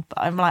cynical, but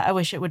I'm like, I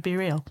wish it would be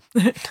real.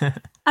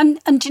 And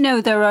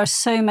there are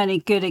so many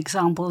good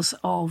examples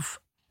of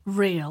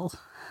real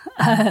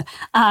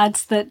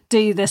ads that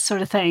do this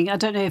sort of thing. I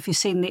don't know if you've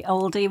seen the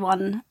oldie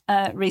one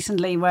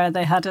recently, where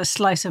they had a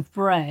slice of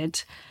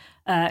bread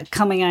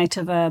coming out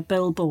of a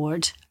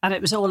billboard, and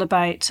it was all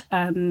about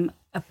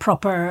a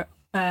proper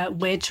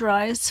wage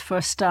rise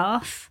for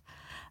staff.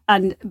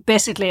 And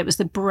basically it was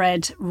the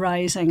bread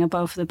rising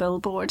above the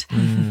billboard,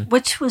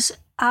 which was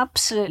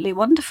absolutely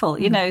wonderful,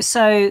 you know.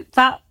 So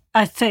that,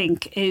 I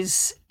think,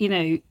 is, you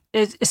know,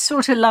 is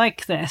sort of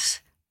like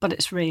this, but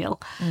it's real.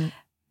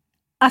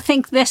 I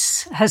think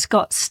this has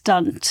got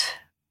stunt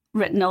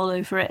written all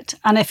over it.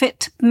 And if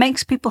it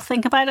makes people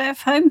think about out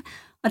of home,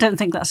 I don't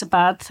think that's a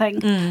bad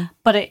thing.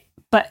 But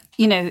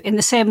you know, in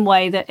the same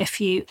way that if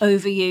you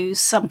overuse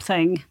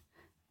something,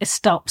 it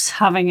stops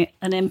having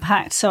an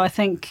impact. So I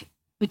think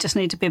we just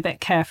need to be a bit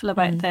careful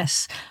about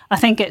this. I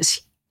think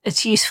it's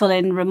useful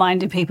in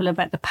reminding people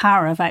about the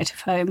power of out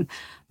of home,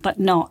 but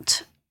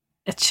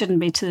it shouldn't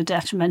be to the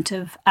detriment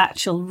of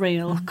actual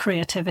real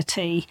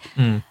creativity,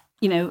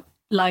 you know,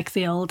 like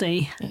the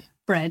Aldi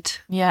bread.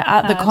 Yeah,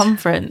 at the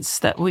conference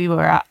that we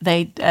were at,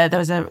 there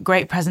was a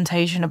great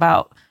presentation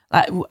about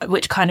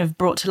which kind of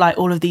brought to light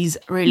all of these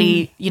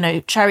really, you know,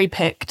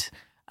 cherry-picked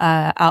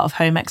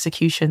out-of-home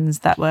executions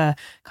that were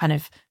kind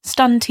of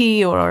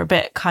stunty or a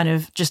bit kind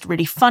of just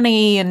really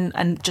funny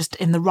and just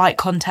in the right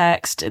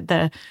context,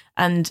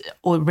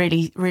 or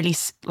really, really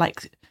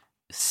like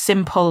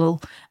simple.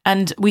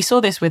 And we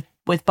saw this with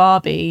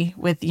Barbie,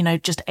 with, you know,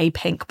 just a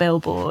pink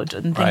billboard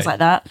and things like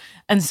that.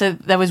 And so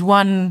there was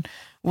one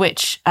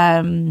which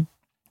I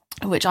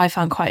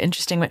found quite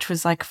interesting, which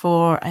was like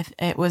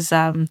it was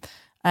a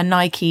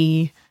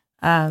Nike.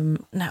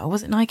 No,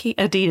 was it Nike?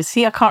 Adidas.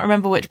 See, I can't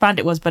remember which brand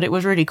it was, but it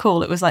was really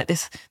cool. It was like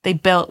this. They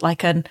built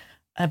like a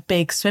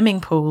big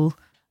swimming pool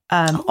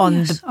so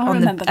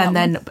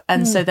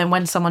then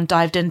when someone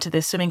dived into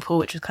this swimming pool,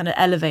 which was kind of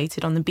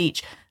elevated on the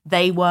beach,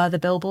 they were the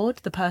billboard,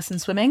 the person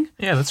swimming.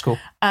 Yeah, that's cool.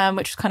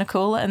 Which was kind of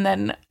cool. And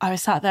then I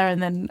was sat there,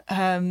 and then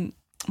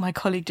my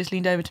colleague just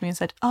leaned over to me and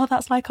said, "Oh,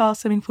 that's like our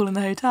swimming pool in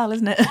the hotel,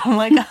 isn't it?" I'm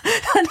like,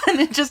 and then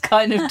it just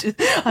kind of,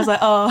 I was like,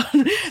 oh,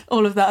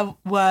 all of that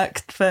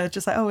worked for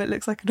just like, oh, it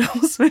looks like a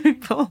normal swimming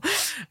pool.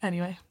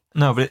 Anyway.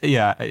 No, but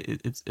yeah,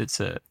 it's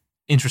a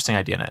interesting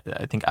idea, and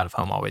I think out of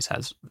home always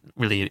has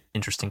really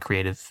interesting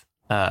creative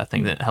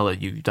thing that Hella,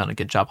 you've done a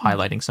good job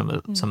highlighting some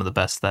of the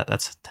best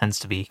that tends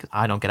to be, because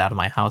I don't get out of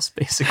my house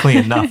basically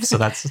enough, so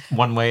that's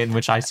one way in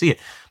which I see it.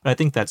 But I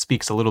think that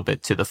speaks a little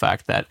bit to the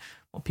fact that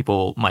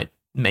people might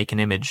make an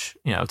image,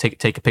 you know,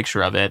 take a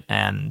picture of it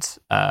and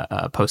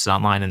post it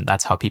online, and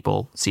that's how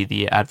people see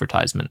the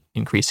advertisement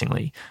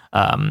increasingly.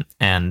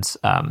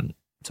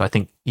 So I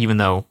think even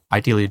though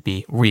ideally it'd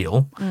be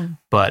real,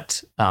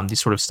 but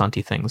these sort of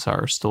stunty things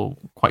are still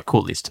quite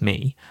cool, at least to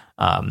me.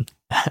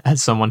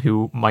 As someone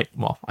who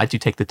I do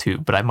take the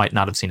tube, but I might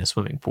not have seen a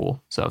swimming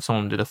pool. So if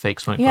someone did a fake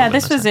swimming pool,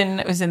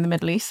 it was in the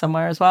Middle East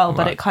somewhere as well,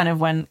 but it kind of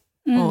went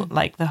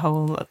like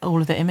all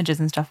of the images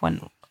and stuff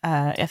went.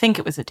 I think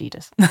it was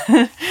Adidas.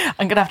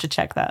 I'm gonna have to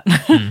check that.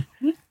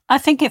 I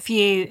think if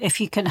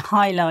you can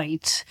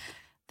highlight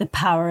the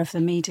power of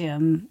the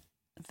medium,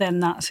 then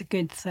that's a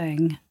good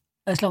thing,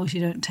 as long as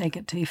you don't take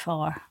it too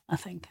far. I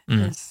think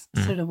is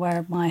sort of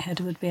where my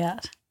head would be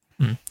at.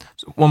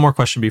 So one more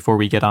question before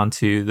we get on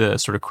to the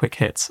sort of quick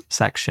hits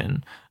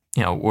section.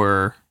 You know,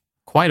 we're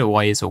quite a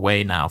ways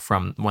away now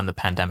from when the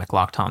pandemic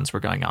lockdowns were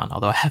going on.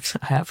 Although I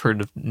have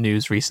heard of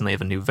news recently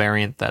of a new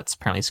variant that's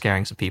apparently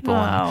scaring some people.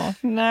 No.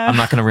 I'm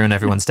not going to ruin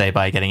everyone's day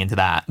by getting into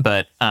that.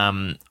 But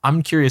I'm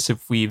curious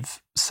if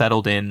we've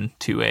settled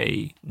into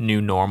a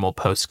new normal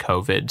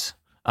post-COVID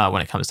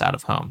when it comes to out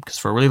of home. Because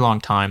for a really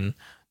long time,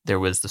 there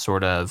was the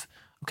sort of,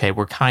 okay,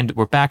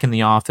 we're back in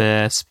the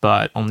office,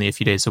 but only a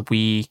few days a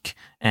week,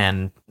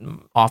 and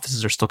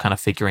offices are still kind of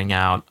figuring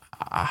out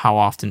how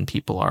often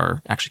people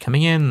are actually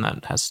coming in.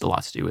 That has a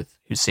lot to do with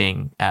who's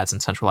seeing ads in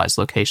centralized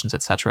locations,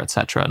 et cetera, et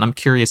cetera. And I'm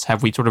curious,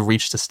 have we sort of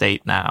reached a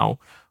state now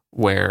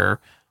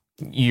where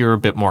you're a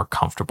bit more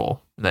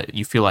comfortable, that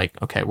you feel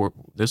like, okay,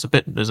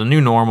 there's a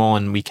new normal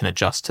and we can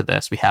adjust to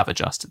this, we have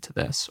adjusted to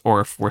this,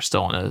 or if we're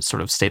still in a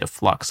sort of state of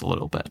flux a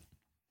little bit?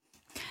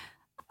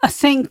 I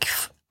think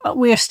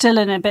we're still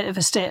in a bit of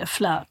a state of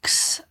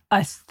flux.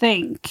 I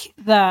think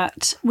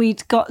that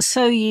we'd got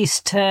so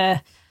used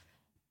to,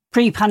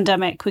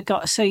 pre-pandemic, we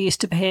got so used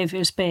to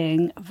behaviours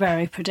being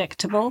very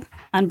predictable,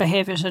 and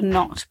behaviours are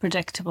not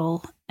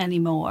predictable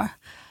anymore.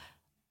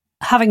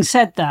 Having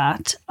said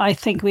that, I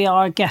think we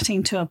are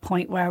getting to a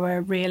point where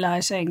we're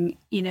realising,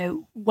 you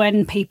know,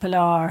 when people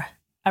are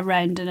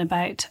around and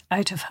about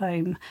out of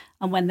home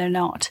and when they're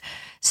not.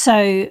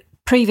 So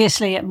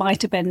previously it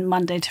might have been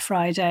Monday to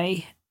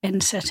Friday in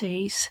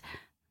cities.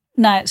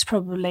 Now it's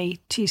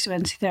probably Tuesday,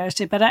 Wednesday,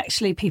 Thursday, but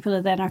actually people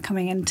are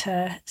coming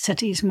into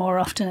cities more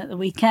often at the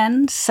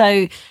weekend.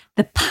 So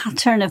the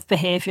pattern of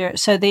behaviour,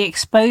 so the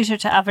exposure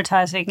to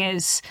advertising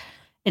is,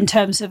 in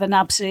terms of an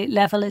absolute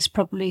level, is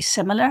probably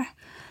similar,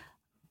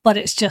 but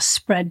it's just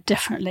spread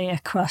differently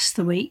across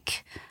the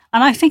week.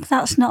 And I think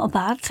that's not a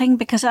bad thing,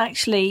 because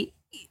actually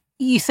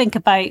you think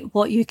about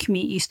what your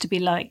commute used to be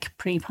like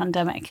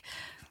pre-pandemic.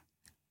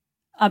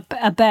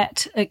 I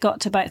bet it got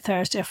to about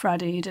Thursday or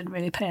Friday, you didn't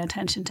really pay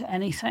attention to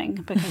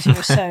anything because you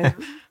were so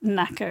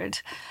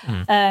knackered.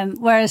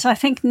 Whereas I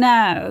think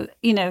now,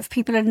 if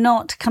people are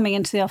not coming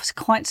into the office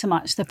quite so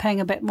much, they're paying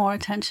a bit more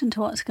attention to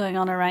what's going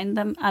on around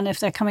them. And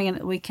if they're coming in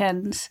at the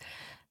weekends,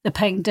 they're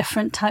paying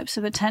different types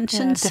of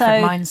attention.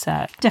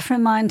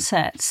 Different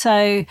mindset.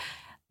 So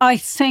I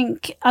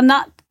think, and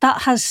that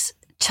has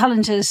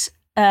challenges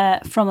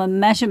from a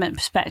measurement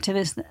perspective,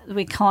 is that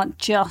we can't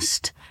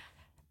just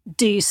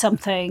do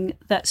something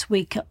that's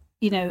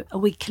a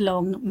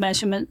week-long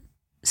measurement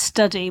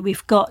study.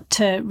 We've got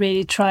to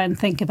really try and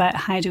think about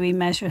how do we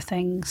measure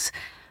things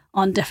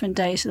on different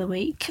days of the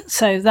week.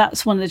 So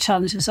that's one of the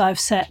challenges I've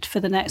set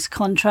for the next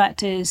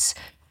contract is,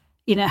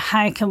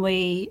 how can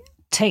we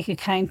take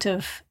account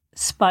of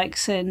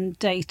spikes in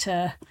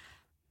data,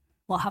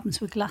 what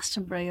happens with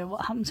Glastonbury or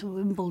what happens with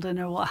Wimbledon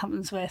or what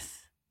happens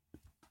with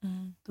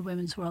the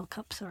Women's World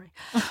Cup, sorry.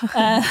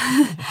 I'll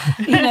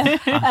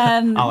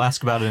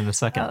ask about it in a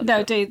second.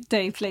 No, do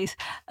please.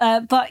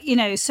 But,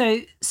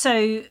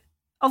 so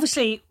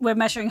obviously we're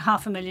measuring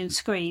 500,000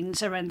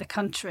 screens around the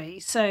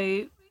country.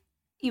 So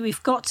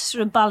we've got to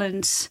sort of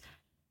balance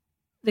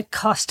the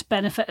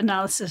cost-benefit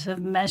analysis of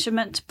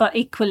measurement. But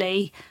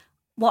equally,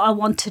 what I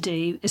want to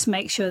do is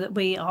make sure that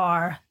we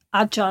are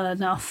agile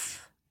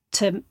enough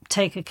to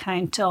take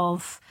account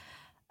of,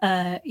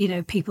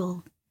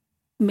 people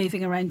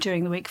moving around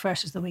during the week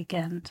versus the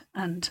weekend,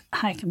 and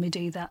how can we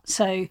do that?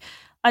 So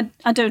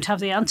I don't have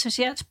the answers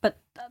yet, but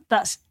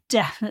that's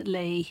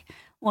definitely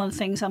one of the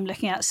things I'm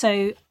looking at.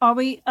 So are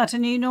we at a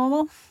new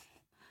normal?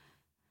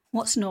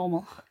 What's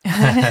normal?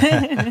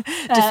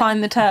 Define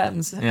the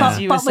terms,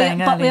 as you were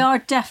saying earlier. But we are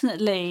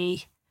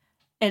definitely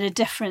in a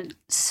different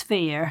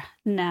sphere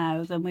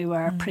now than we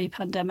were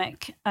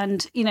pre-pandemic.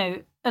 And,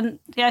 and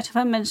the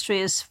out-of-home industry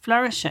is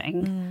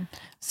flourishing.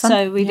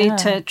 So we need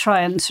to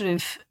try and sort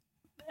of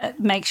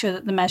make sure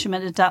that the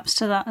measurement adapts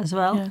to that as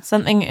well. Yeah.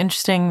 Something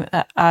interesting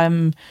that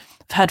I've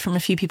heard from a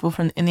few people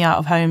in the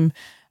out-of-home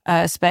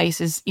space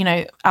is,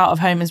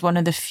 out-of-home is one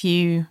of the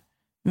few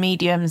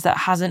mediums that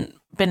hasn't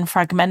been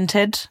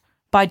fragmented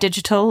by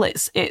digital.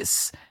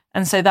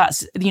 And so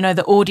that's,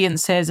 the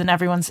audiences and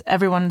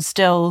everyone's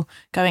still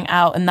going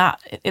out, and that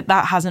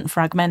hasn't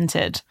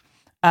fragmented.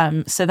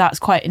 So that's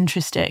quite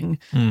interesting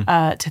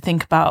to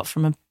think about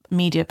from a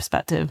media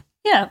perspective.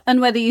 Yeah, and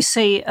whether you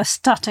see a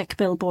static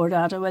billboard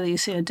ad or whether you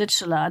see a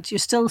digital ad, you're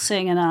still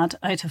seeing an ad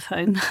out of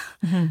home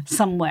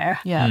somewhere.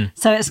 Yeah.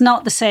 So it's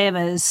not the same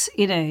as,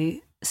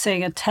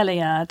 seeing a telly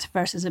ad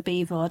versus a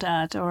BVOD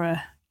ad or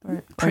a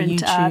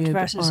print ad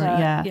versus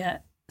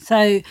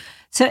So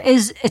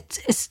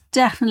it's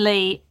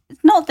definitely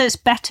not that it's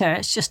better,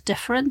 it's just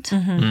different.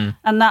 And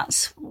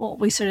that's what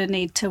we sort of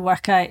need to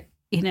work out,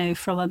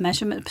 from a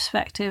measurement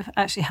perspective.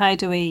 Actually, how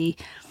do we,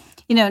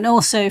 and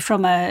also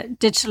from a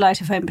digital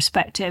out-of-home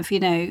perspective,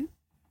 the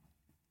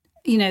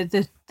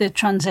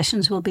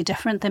transitions will be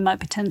different. They might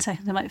be 10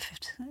 seconds, they might be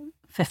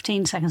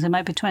 15 seconds, they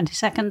might be 20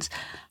 seconds.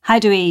 How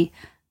do we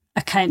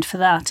account for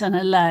that and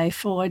allow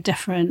for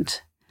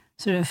different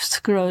sort of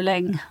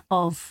scrolling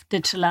of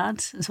digital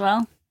ads as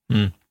well?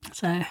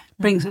 So it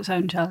brings its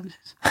own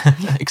challenges.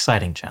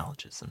 Exciting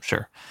challenges, I'm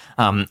sure.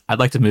 I'd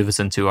like to move us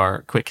into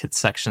our quick hit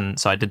section.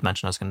 So I did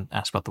mention I was going to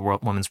ask about the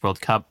Women's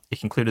World Cup. It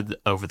concluded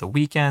over the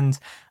weekend.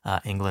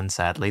 England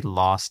sadly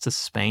lost to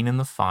Spain in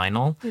the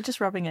final. You're just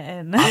rubbing it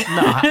in.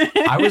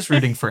 I was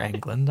rooting for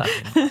England.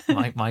 I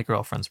mean, my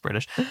girlfriend's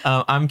British.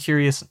 I'm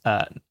curious,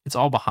 it's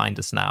all behind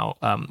us now.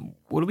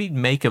 What do we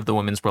make of the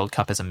Women's World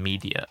Cup as a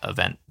media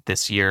event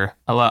this year?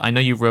 I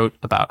know you wrote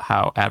about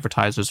how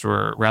advertisers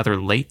were rather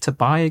late to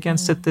buy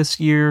against it this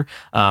year.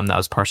 That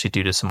was partially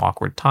due to some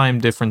awkward time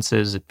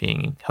differences. It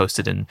being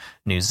hosted in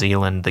New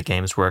Zealand, the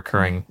games were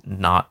occurring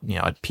not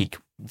at peak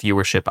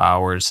viewership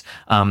hours.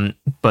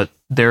 But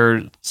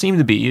there seemed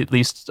to be at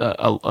least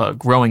a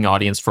growing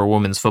audience for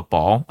women's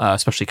football,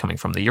 especially coming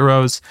from the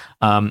Euros.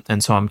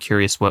 And so I'm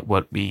curious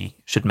what we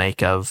should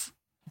make of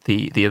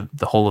the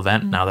whole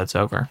event now that's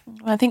over.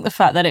 I think the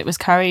fact that it was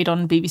carried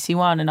on BBC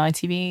One and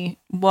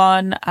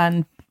ITV1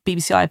 and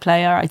BBC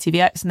iPlayer,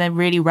 ITVX, and they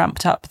really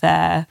ramped up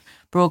their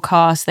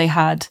broadcast. They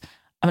had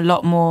a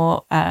lot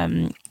more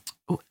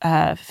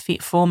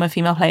former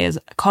female players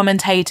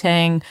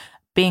commentating,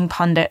 being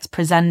pundits,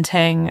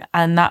 presenting,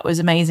 and that was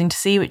amazing to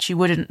see,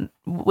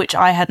 which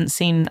I hadn't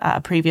seen at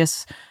a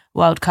previous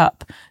World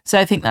Cup. So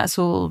I think that's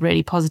all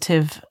really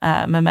positive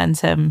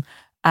momentum,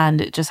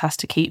 and it just has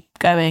to keep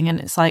going. And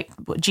it's like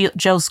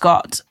Jill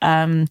Scott,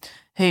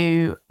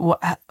 who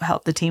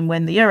helped the team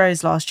win the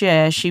Euros last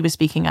year, she was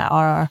speaking at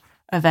our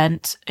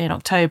event in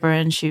October,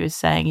 and she was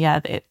saying,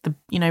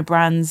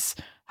 brands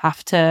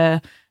have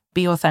to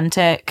be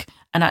authentic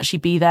and actually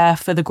be there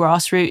for the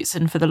grassroots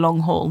and for the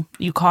long haul.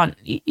 You can't,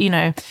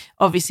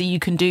 obviously you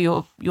can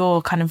do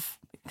your kind of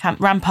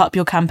ramp up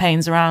your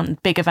campaigns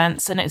around big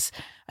events, and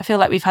I feel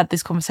like we've had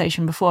this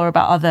conversation before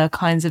about other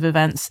kinds of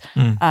events,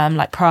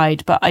 like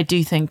Pride, but I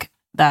do think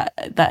that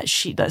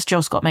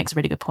Jill Scott makes a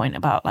really good point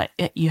about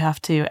you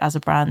have to, as a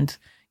brand,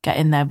 get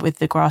in there with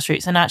the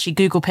grassroots. And actually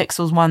Google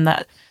Pixel's one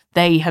that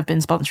they have been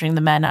sponsoring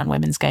the men and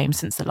women's games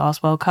since the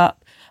last World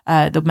Cup.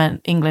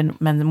 England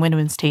men's and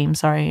women's team,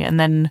 sorry, and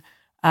then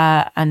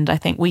and I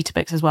think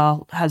Weetabix as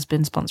well has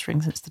been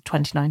sponsoring since the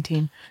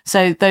 2019.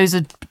 So those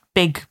are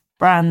big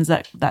brands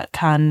that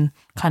can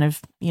kind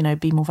of, you know,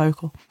 be more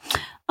vocal.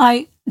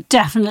 I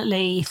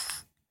definitely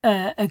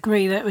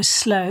agree that it was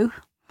slow.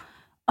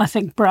 I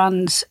think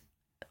brands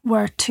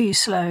were too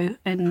slow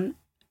in,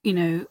 you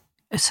know,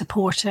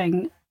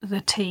 supporting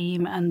the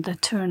team and the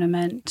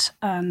tournament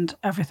and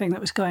everything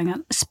that was going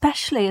on,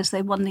 especially as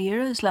they won the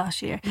Euros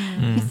last year.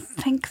 You'd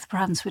think the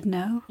brands would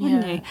know,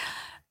 wouldn't you?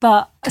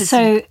 But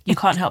so you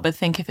can't help but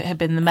think if it had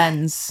been the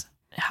men's,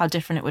 how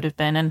different it would have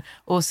been. And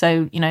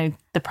also, you know,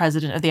 the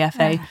president of the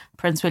FA,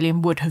 Prince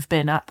William, would have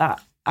been at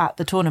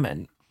the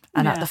tournament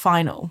and at the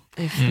final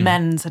if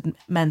men's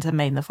had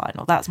made the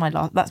final. That's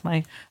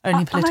my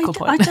only political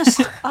point.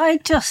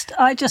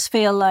 I just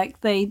feel like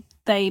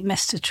they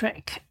missed a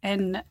trick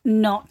in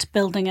not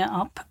building it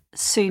up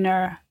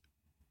sooner,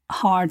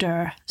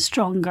 harder,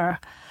 stronger.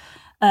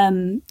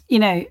 You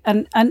know,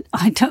 and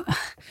I don't.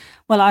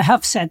 Well, I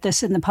have said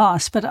this in the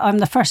past, but I'm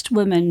the first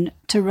woman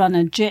to run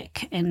a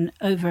JIC in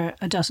over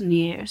a dozen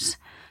years.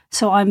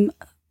 So I'm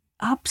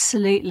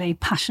absolutely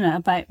passionate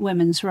about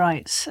women's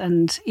rights.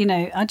 And, you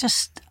know,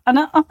 I'm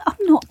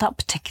not that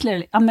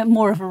particularly, I'm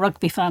more of a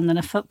rugby fan than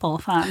a football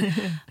fan.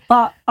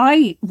 But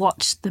I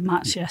watched the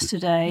match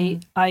yesterday.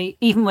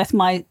 Even with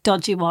my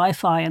dodgy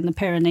Wi-Fi in the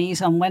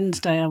Pyrenees on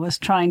Wednesday, I was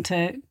trying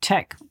to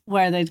check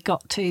where they'd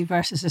got to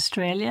versus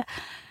Australia.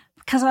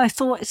 Because I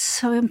thought it's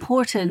so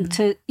important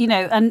to, you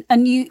know,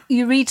 and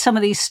you read some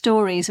of these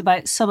stories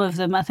about some of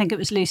them. I think it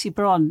was Lucy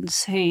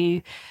Bronze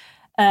who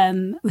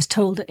was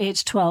told at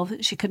age 12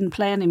 that she couldn't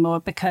play anymore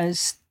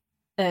because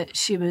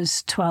she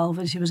was 12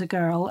 and she was a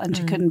girl and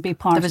she couldn't be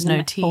part of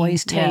the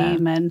boys'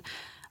 team. And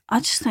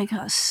I just think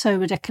that's so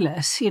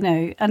ridiculous, you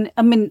know. And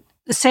I mean,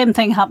 the same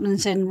thing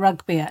happens in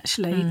rugby,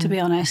 actually, to be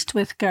honest,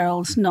 with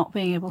girls not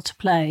being able to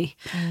play.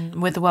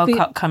 With the World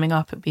Cup coming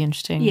up, it'd be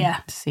interesting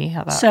to see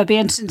how that... So it'd be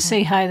interesting to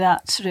see how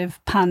that sort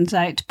of pans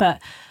out.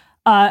 But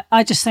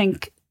I just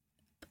think,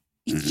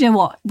 you know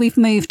what, we've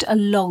moved a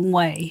long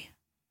way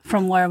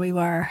from where we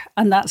were,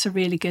 and that's a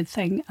really good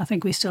thing. I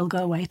think we still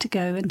got a way to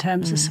go in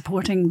terms of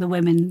supporting the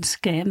women's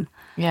game.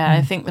 Yeah,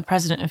 I think the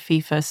president of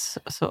FIFA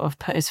sort of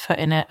put his foot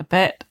in it a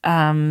bit.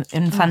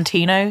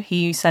 Infantino,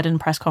 he said in a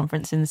press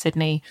conference in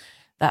Sydney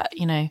that,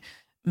 you know,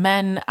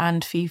 men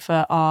and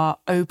FIFA are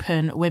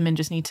open, women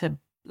just need to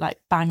like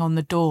bang on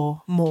the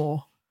door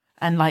more.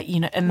 And like, you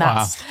know, and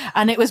that's,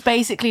 and it was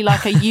basically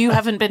like you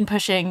haven't been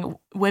pushing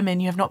women,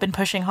 you have not been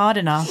pushing hard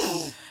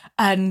enough.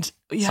 And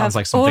you sounds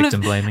like some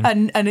victim blaming.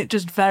 And it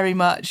just very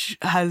much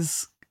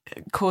has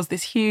caused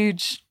this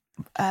huge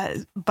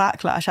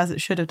backlash, as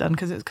it should have done,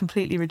 because it was a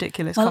completely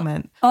ridiculous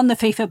comment. On the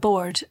FIFA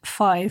board,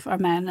 5 are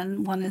men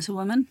and 1 is a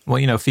woman. Well,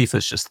 you know, FIFA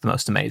is just the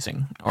most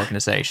amazing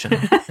organization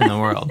in the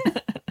world.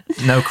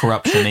 No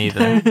corruption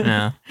either.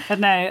 Yeah. But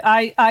no,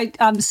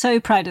 I'm so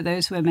proud of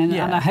those women,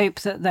 and I hope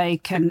that they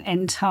can,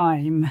 in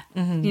time,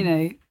 you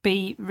know,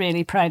 be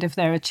really proud of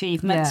their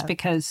achievements,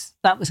 because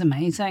that was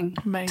amazing.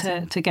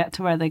 To get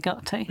to where they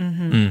got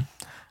to.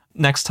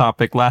 Next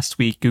topic. Last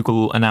week,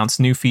 Google announced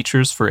new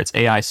features for its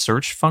AI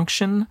search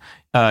function.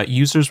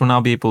 Users will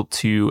now be able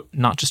to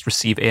not just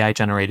receive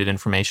AI-generated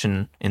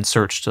information in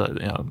search to,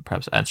 you know,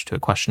 perhaps answer to a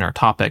question or a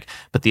topic,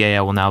 but the AI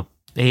will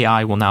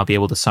now be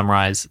able to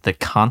summarize the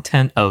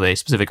content of a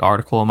specific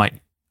article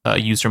a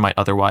user might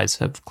otherwise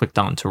have clicked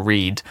on to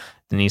read.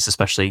 Denise,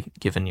 especially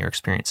given your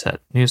experience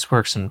at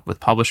Newsworks and with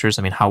publishers,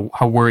 I mean, how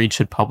worried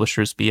should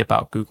publishers be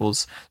about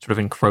Google's sort of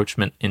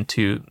encroachment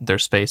into their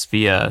space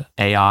via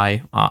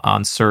AI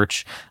on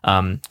search?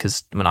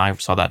 Because when I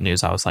saw that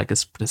news, I was like,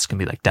 this can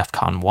be like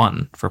DEFCON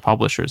 1 for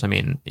publishers. I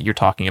mean, you're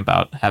talking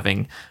about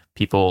having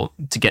people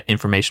to get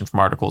information from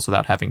articles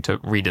without having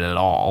to read it at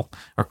all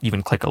or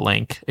even click a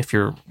link. If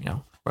you're,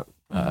 you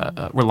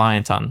know,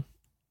 reliant on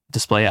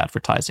display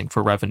advertising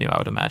for revenue, I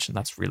would imagine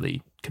that's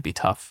really could be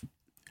tough.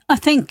 I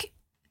think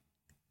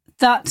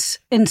that's,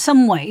 in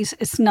some ways,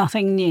 it's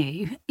nothing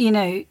new. You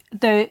know,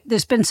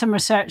 there's been some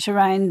research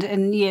around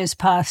in years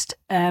past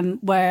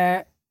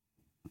where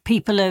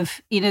people have,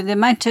 you know, the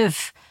amount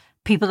of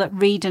people that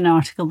read an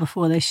article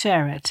before they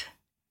share it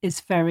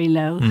is very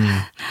low.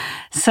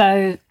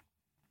 So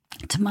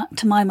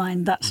to my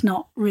mind, that's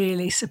not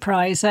really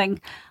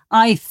surprising.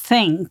 I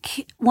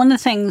think one of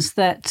the things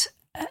that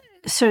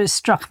sort of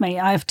struck me,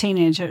 I have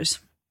teenagers,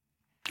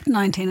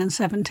 19 and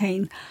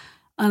 17,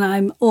 and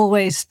I'm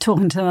always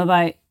talking to them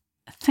about,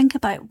 think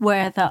about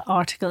where that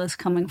article is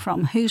coming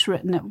from, who's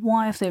written it,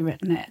 why have they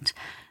written it?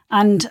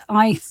 And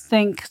I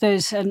think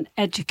there's an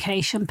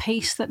education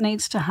piece that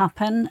needs to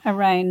happen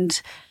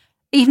around,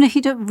 even if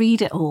you don't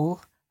read it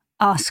all,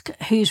 ask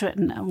who's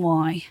written it and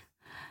why.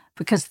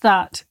 Because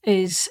that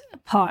is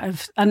part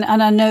of, and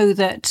I know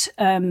that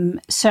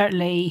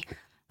certainly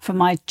for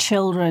my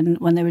children,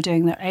 when they were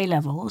doing their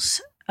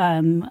A-levels,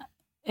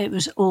 it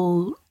was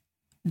all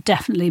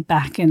definitely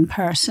back in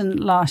person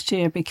last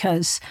year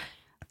because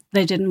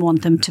they didn't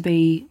want them to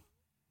be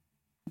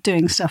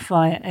doing stuff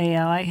via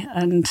AI,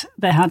 and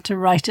they had to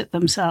write it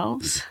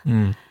themselves.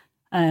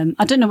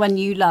 I don't know when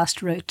you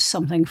last wrote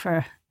something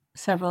for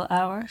several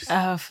hours.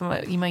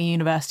 For my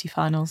university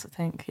finals, I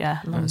think. Yeah,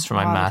 It was for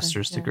my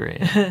master's degree.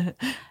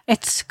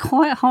 It's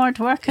quite hard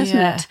work, isn't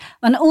it?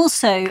 And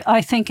also,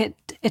 I think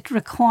it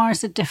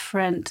requires a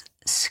different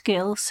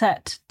skill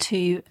set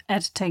to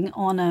editing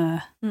on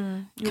a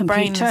Your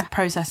brain computer. is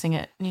processing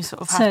it, and you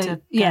sort of have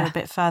to go a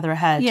bit further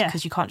ahead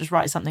because you can't just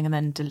write something and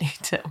then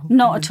delete it.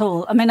 Not at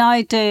all. I mean,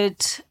 I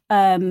did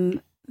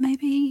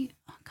maybe,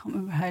 I can't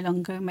remember how long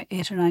ago, maybe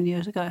 8 or 9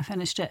 years ago I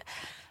finished it.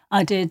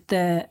 I did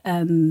the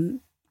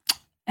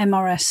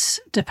MRS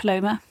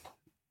diploma,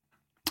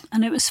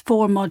 and it was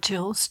 4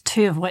 modules,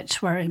 2 of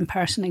which were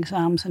in-person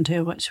exams and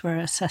 2 of which were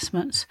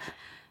assessments.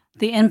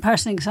 The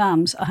in-person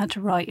exams I had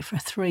to write for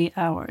 3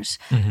 hours.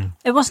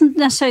 It wasn't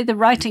necessarily the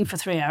writing for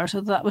 3 hours,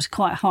 although that was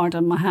quite hard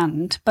on my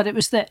hand, but it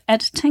was the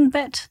editing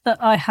bit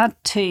that I had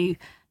to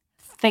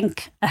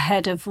think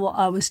ahead of what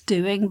I was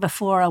doing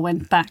before I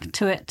went back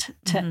to it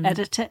to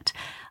edit it.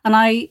 And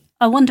I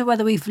wonder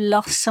whether we've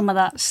lost some of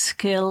that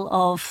skill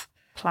of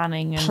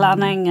planning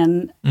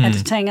and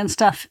editing and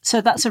stuff. So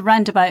that's a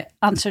roundabout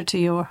answer to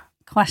your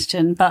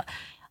question, but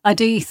I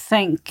do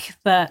think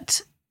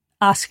that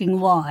asking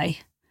why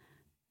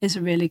is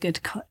a really good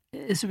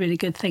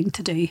thing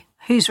to do.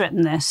 Who's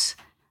written this,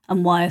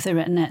 and why have they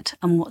written it,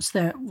 and what's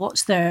their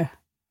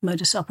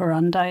modus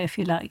operandi, if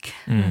you like.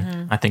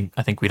 I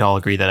think we'd all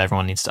agree that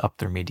everyone needs to up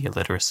their media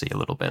literacy a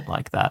little bit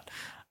like that.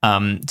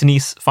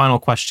 Denise, final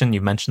question. You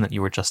mentioned that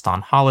you were just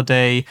on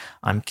holiday.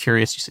 I'm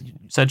curious, you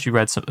said you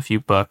read a few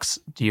books.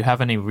 Do you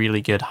have any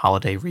really good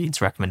holiday reads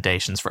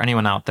recommendations for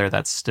anyone out there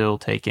that's still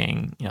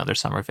taking, their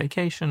summer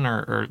vacation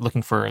or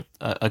looking for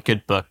a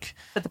good book?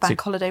 For the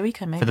bank holiday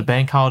weekend, maybe. For the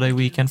bank holiday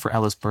weekend, for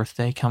Ella's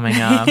birthday coming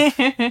up.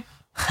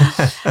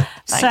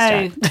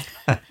 Thanks,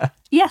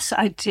 yes,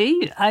 I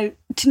do. Do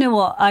you know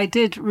what? I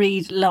did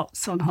read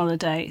lots on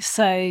holiday.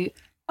 So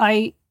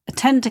I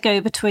tend to go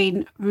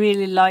between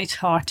really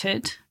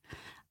light-hearted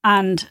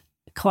and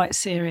quite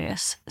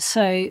serious.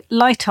 So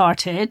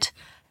light-hearted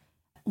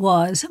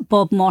was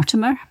Bob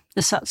Mortimer,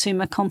 The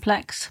Satsuma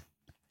Complex.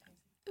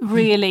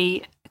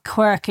 Really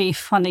quirky,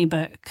 funny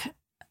book.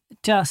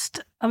 It's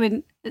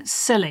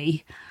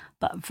silly,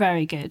 but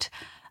very good.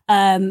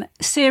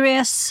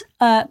 Serious,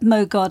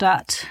 Mo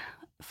Godat,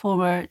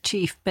 former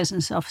chief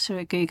business officer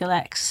at Google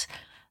X.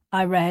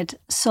 I read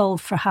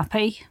Solve for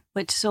Happy,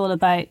 which is all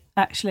about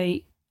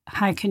actually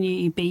how can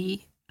you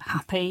be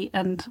happy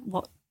and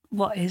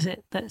what is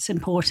it that's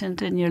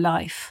important in your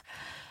life.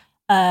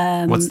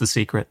 What's the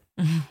secret?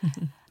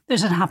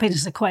 There's a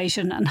happiness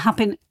equation, and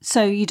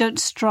so you don't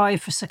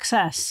strive for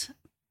success.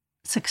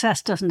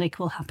 Success doesn't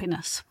equal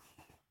happiness.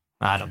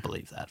 I don't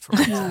believe that for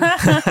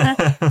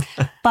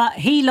me. But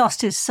he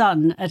lost his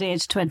son at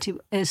age 20.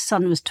 His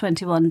son was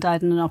 21,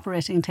 died on an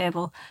operating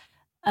table,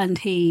 and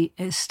he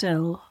is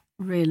still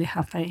really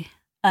happy.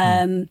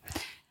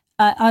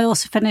 I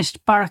also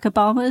finished Barack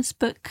Obama's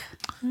book.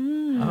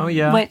 Oh,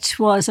 yeah. Which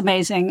was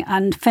amazing,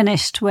 and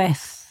finished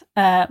with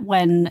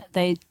when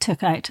they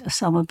took out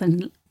Osama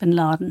bin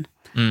Laden.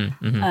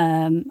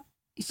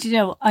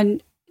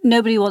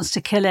 Nobody wants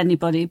to kill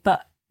anybody,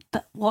 but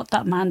what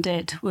that man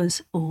did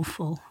was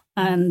awful.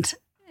 And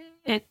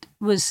it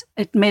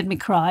made me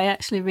cry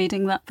actually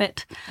reading that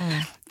bit.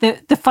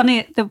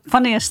 The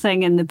funniest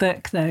thing in the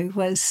book though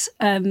was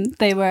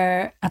they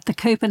were at the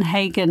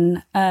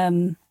Copenhagen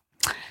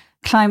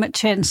climate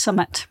change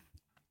summit,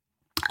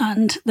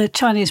 and the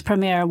Chinese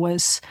premier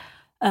was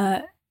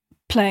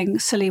playing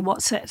silly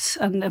what's it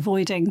and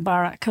avoiding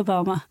Barack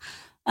Obama.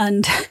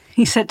 And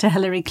he said to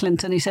Hillary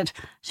Clinton, he said,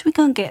 should we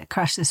go and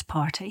crash this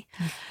party?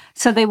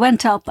 So they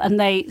went up, and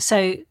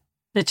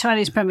the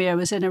Chinese premier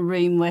was in a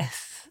room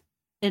with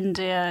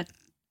India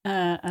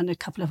and a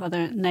couple of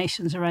other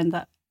nations around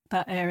that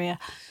area.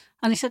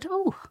 And he said,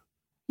 oh,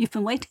 you've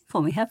been waiting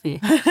for me, have you?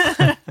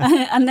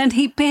 And then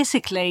he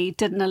basically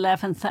did an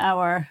 11th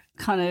hour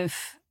kind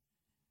of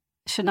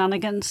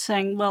shenanigans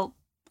saying, well,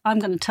 I'm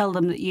going to tell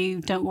them that you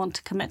don't want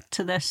to commit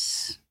to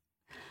this.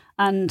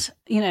 And,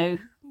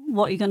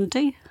 what are you going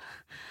to do?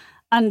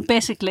 And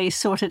basically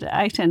sorted it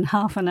out in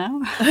half an hour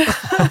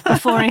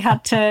before he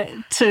had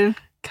to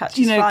catch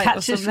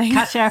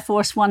Air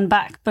Force One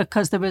back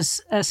because there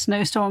was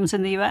snowstorms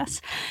in the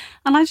US.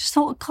 And I just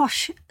thought,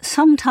 gosh,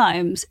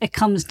 sometimes it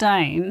comes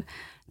down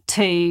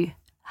to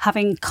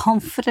having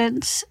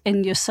confidence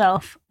in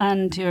yourself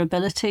and your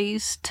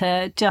abilities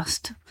to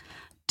just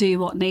do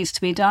what needs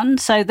to be done.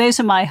 So those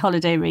are my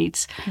holiday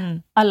reads.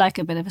 I like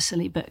a bit of a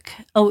silly book.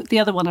 Oh, the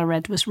other one I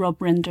read was Rob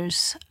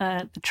Rinder's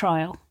The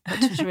Trial,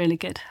 which was really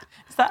good.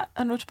 Is that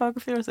an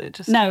autobiography or is it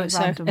just no? It's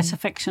a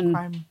fiction.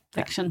 Crime.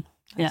 Fiction.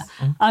 Yeah.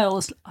 I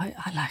like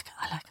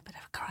a bit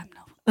of a crime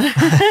novel,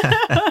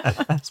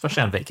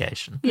 especially on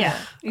vacation. Yeah,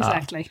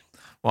 exactly.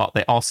 Well,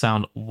 they all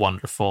sound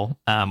wonderful.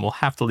 We'll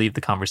have to leave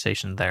the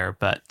conversation there,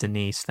 but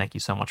Denise, thank you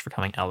so much for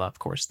coming. Ella, of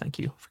course, thank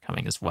you for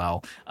coming as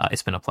well.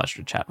 It's been a pleasure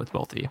to chat with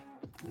both of you.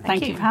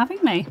 Thank you for having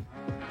me.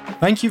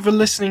 Thank you for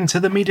listening to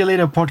the Media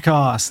Leader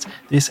podcast.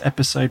 This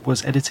episode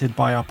was edited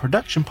by our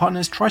production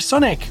partners,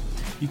 Trisonic.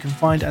 You can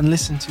find and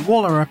listen to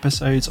all our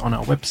episodes on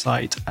our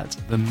website at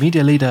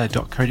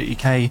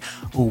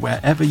themedialeader.co.uk or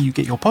wherever you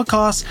get your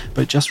podcasts.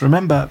 But just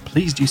remember,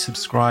 please do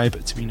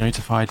subscribe to be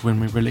notified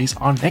when we release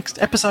our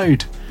next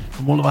episode.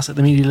 From all of us at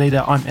The Media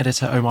Leader, I'm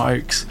editor Omar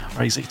Oakes.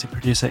 Our executive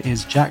producer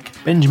is Jack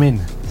Benjamin.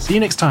 See you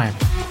next time.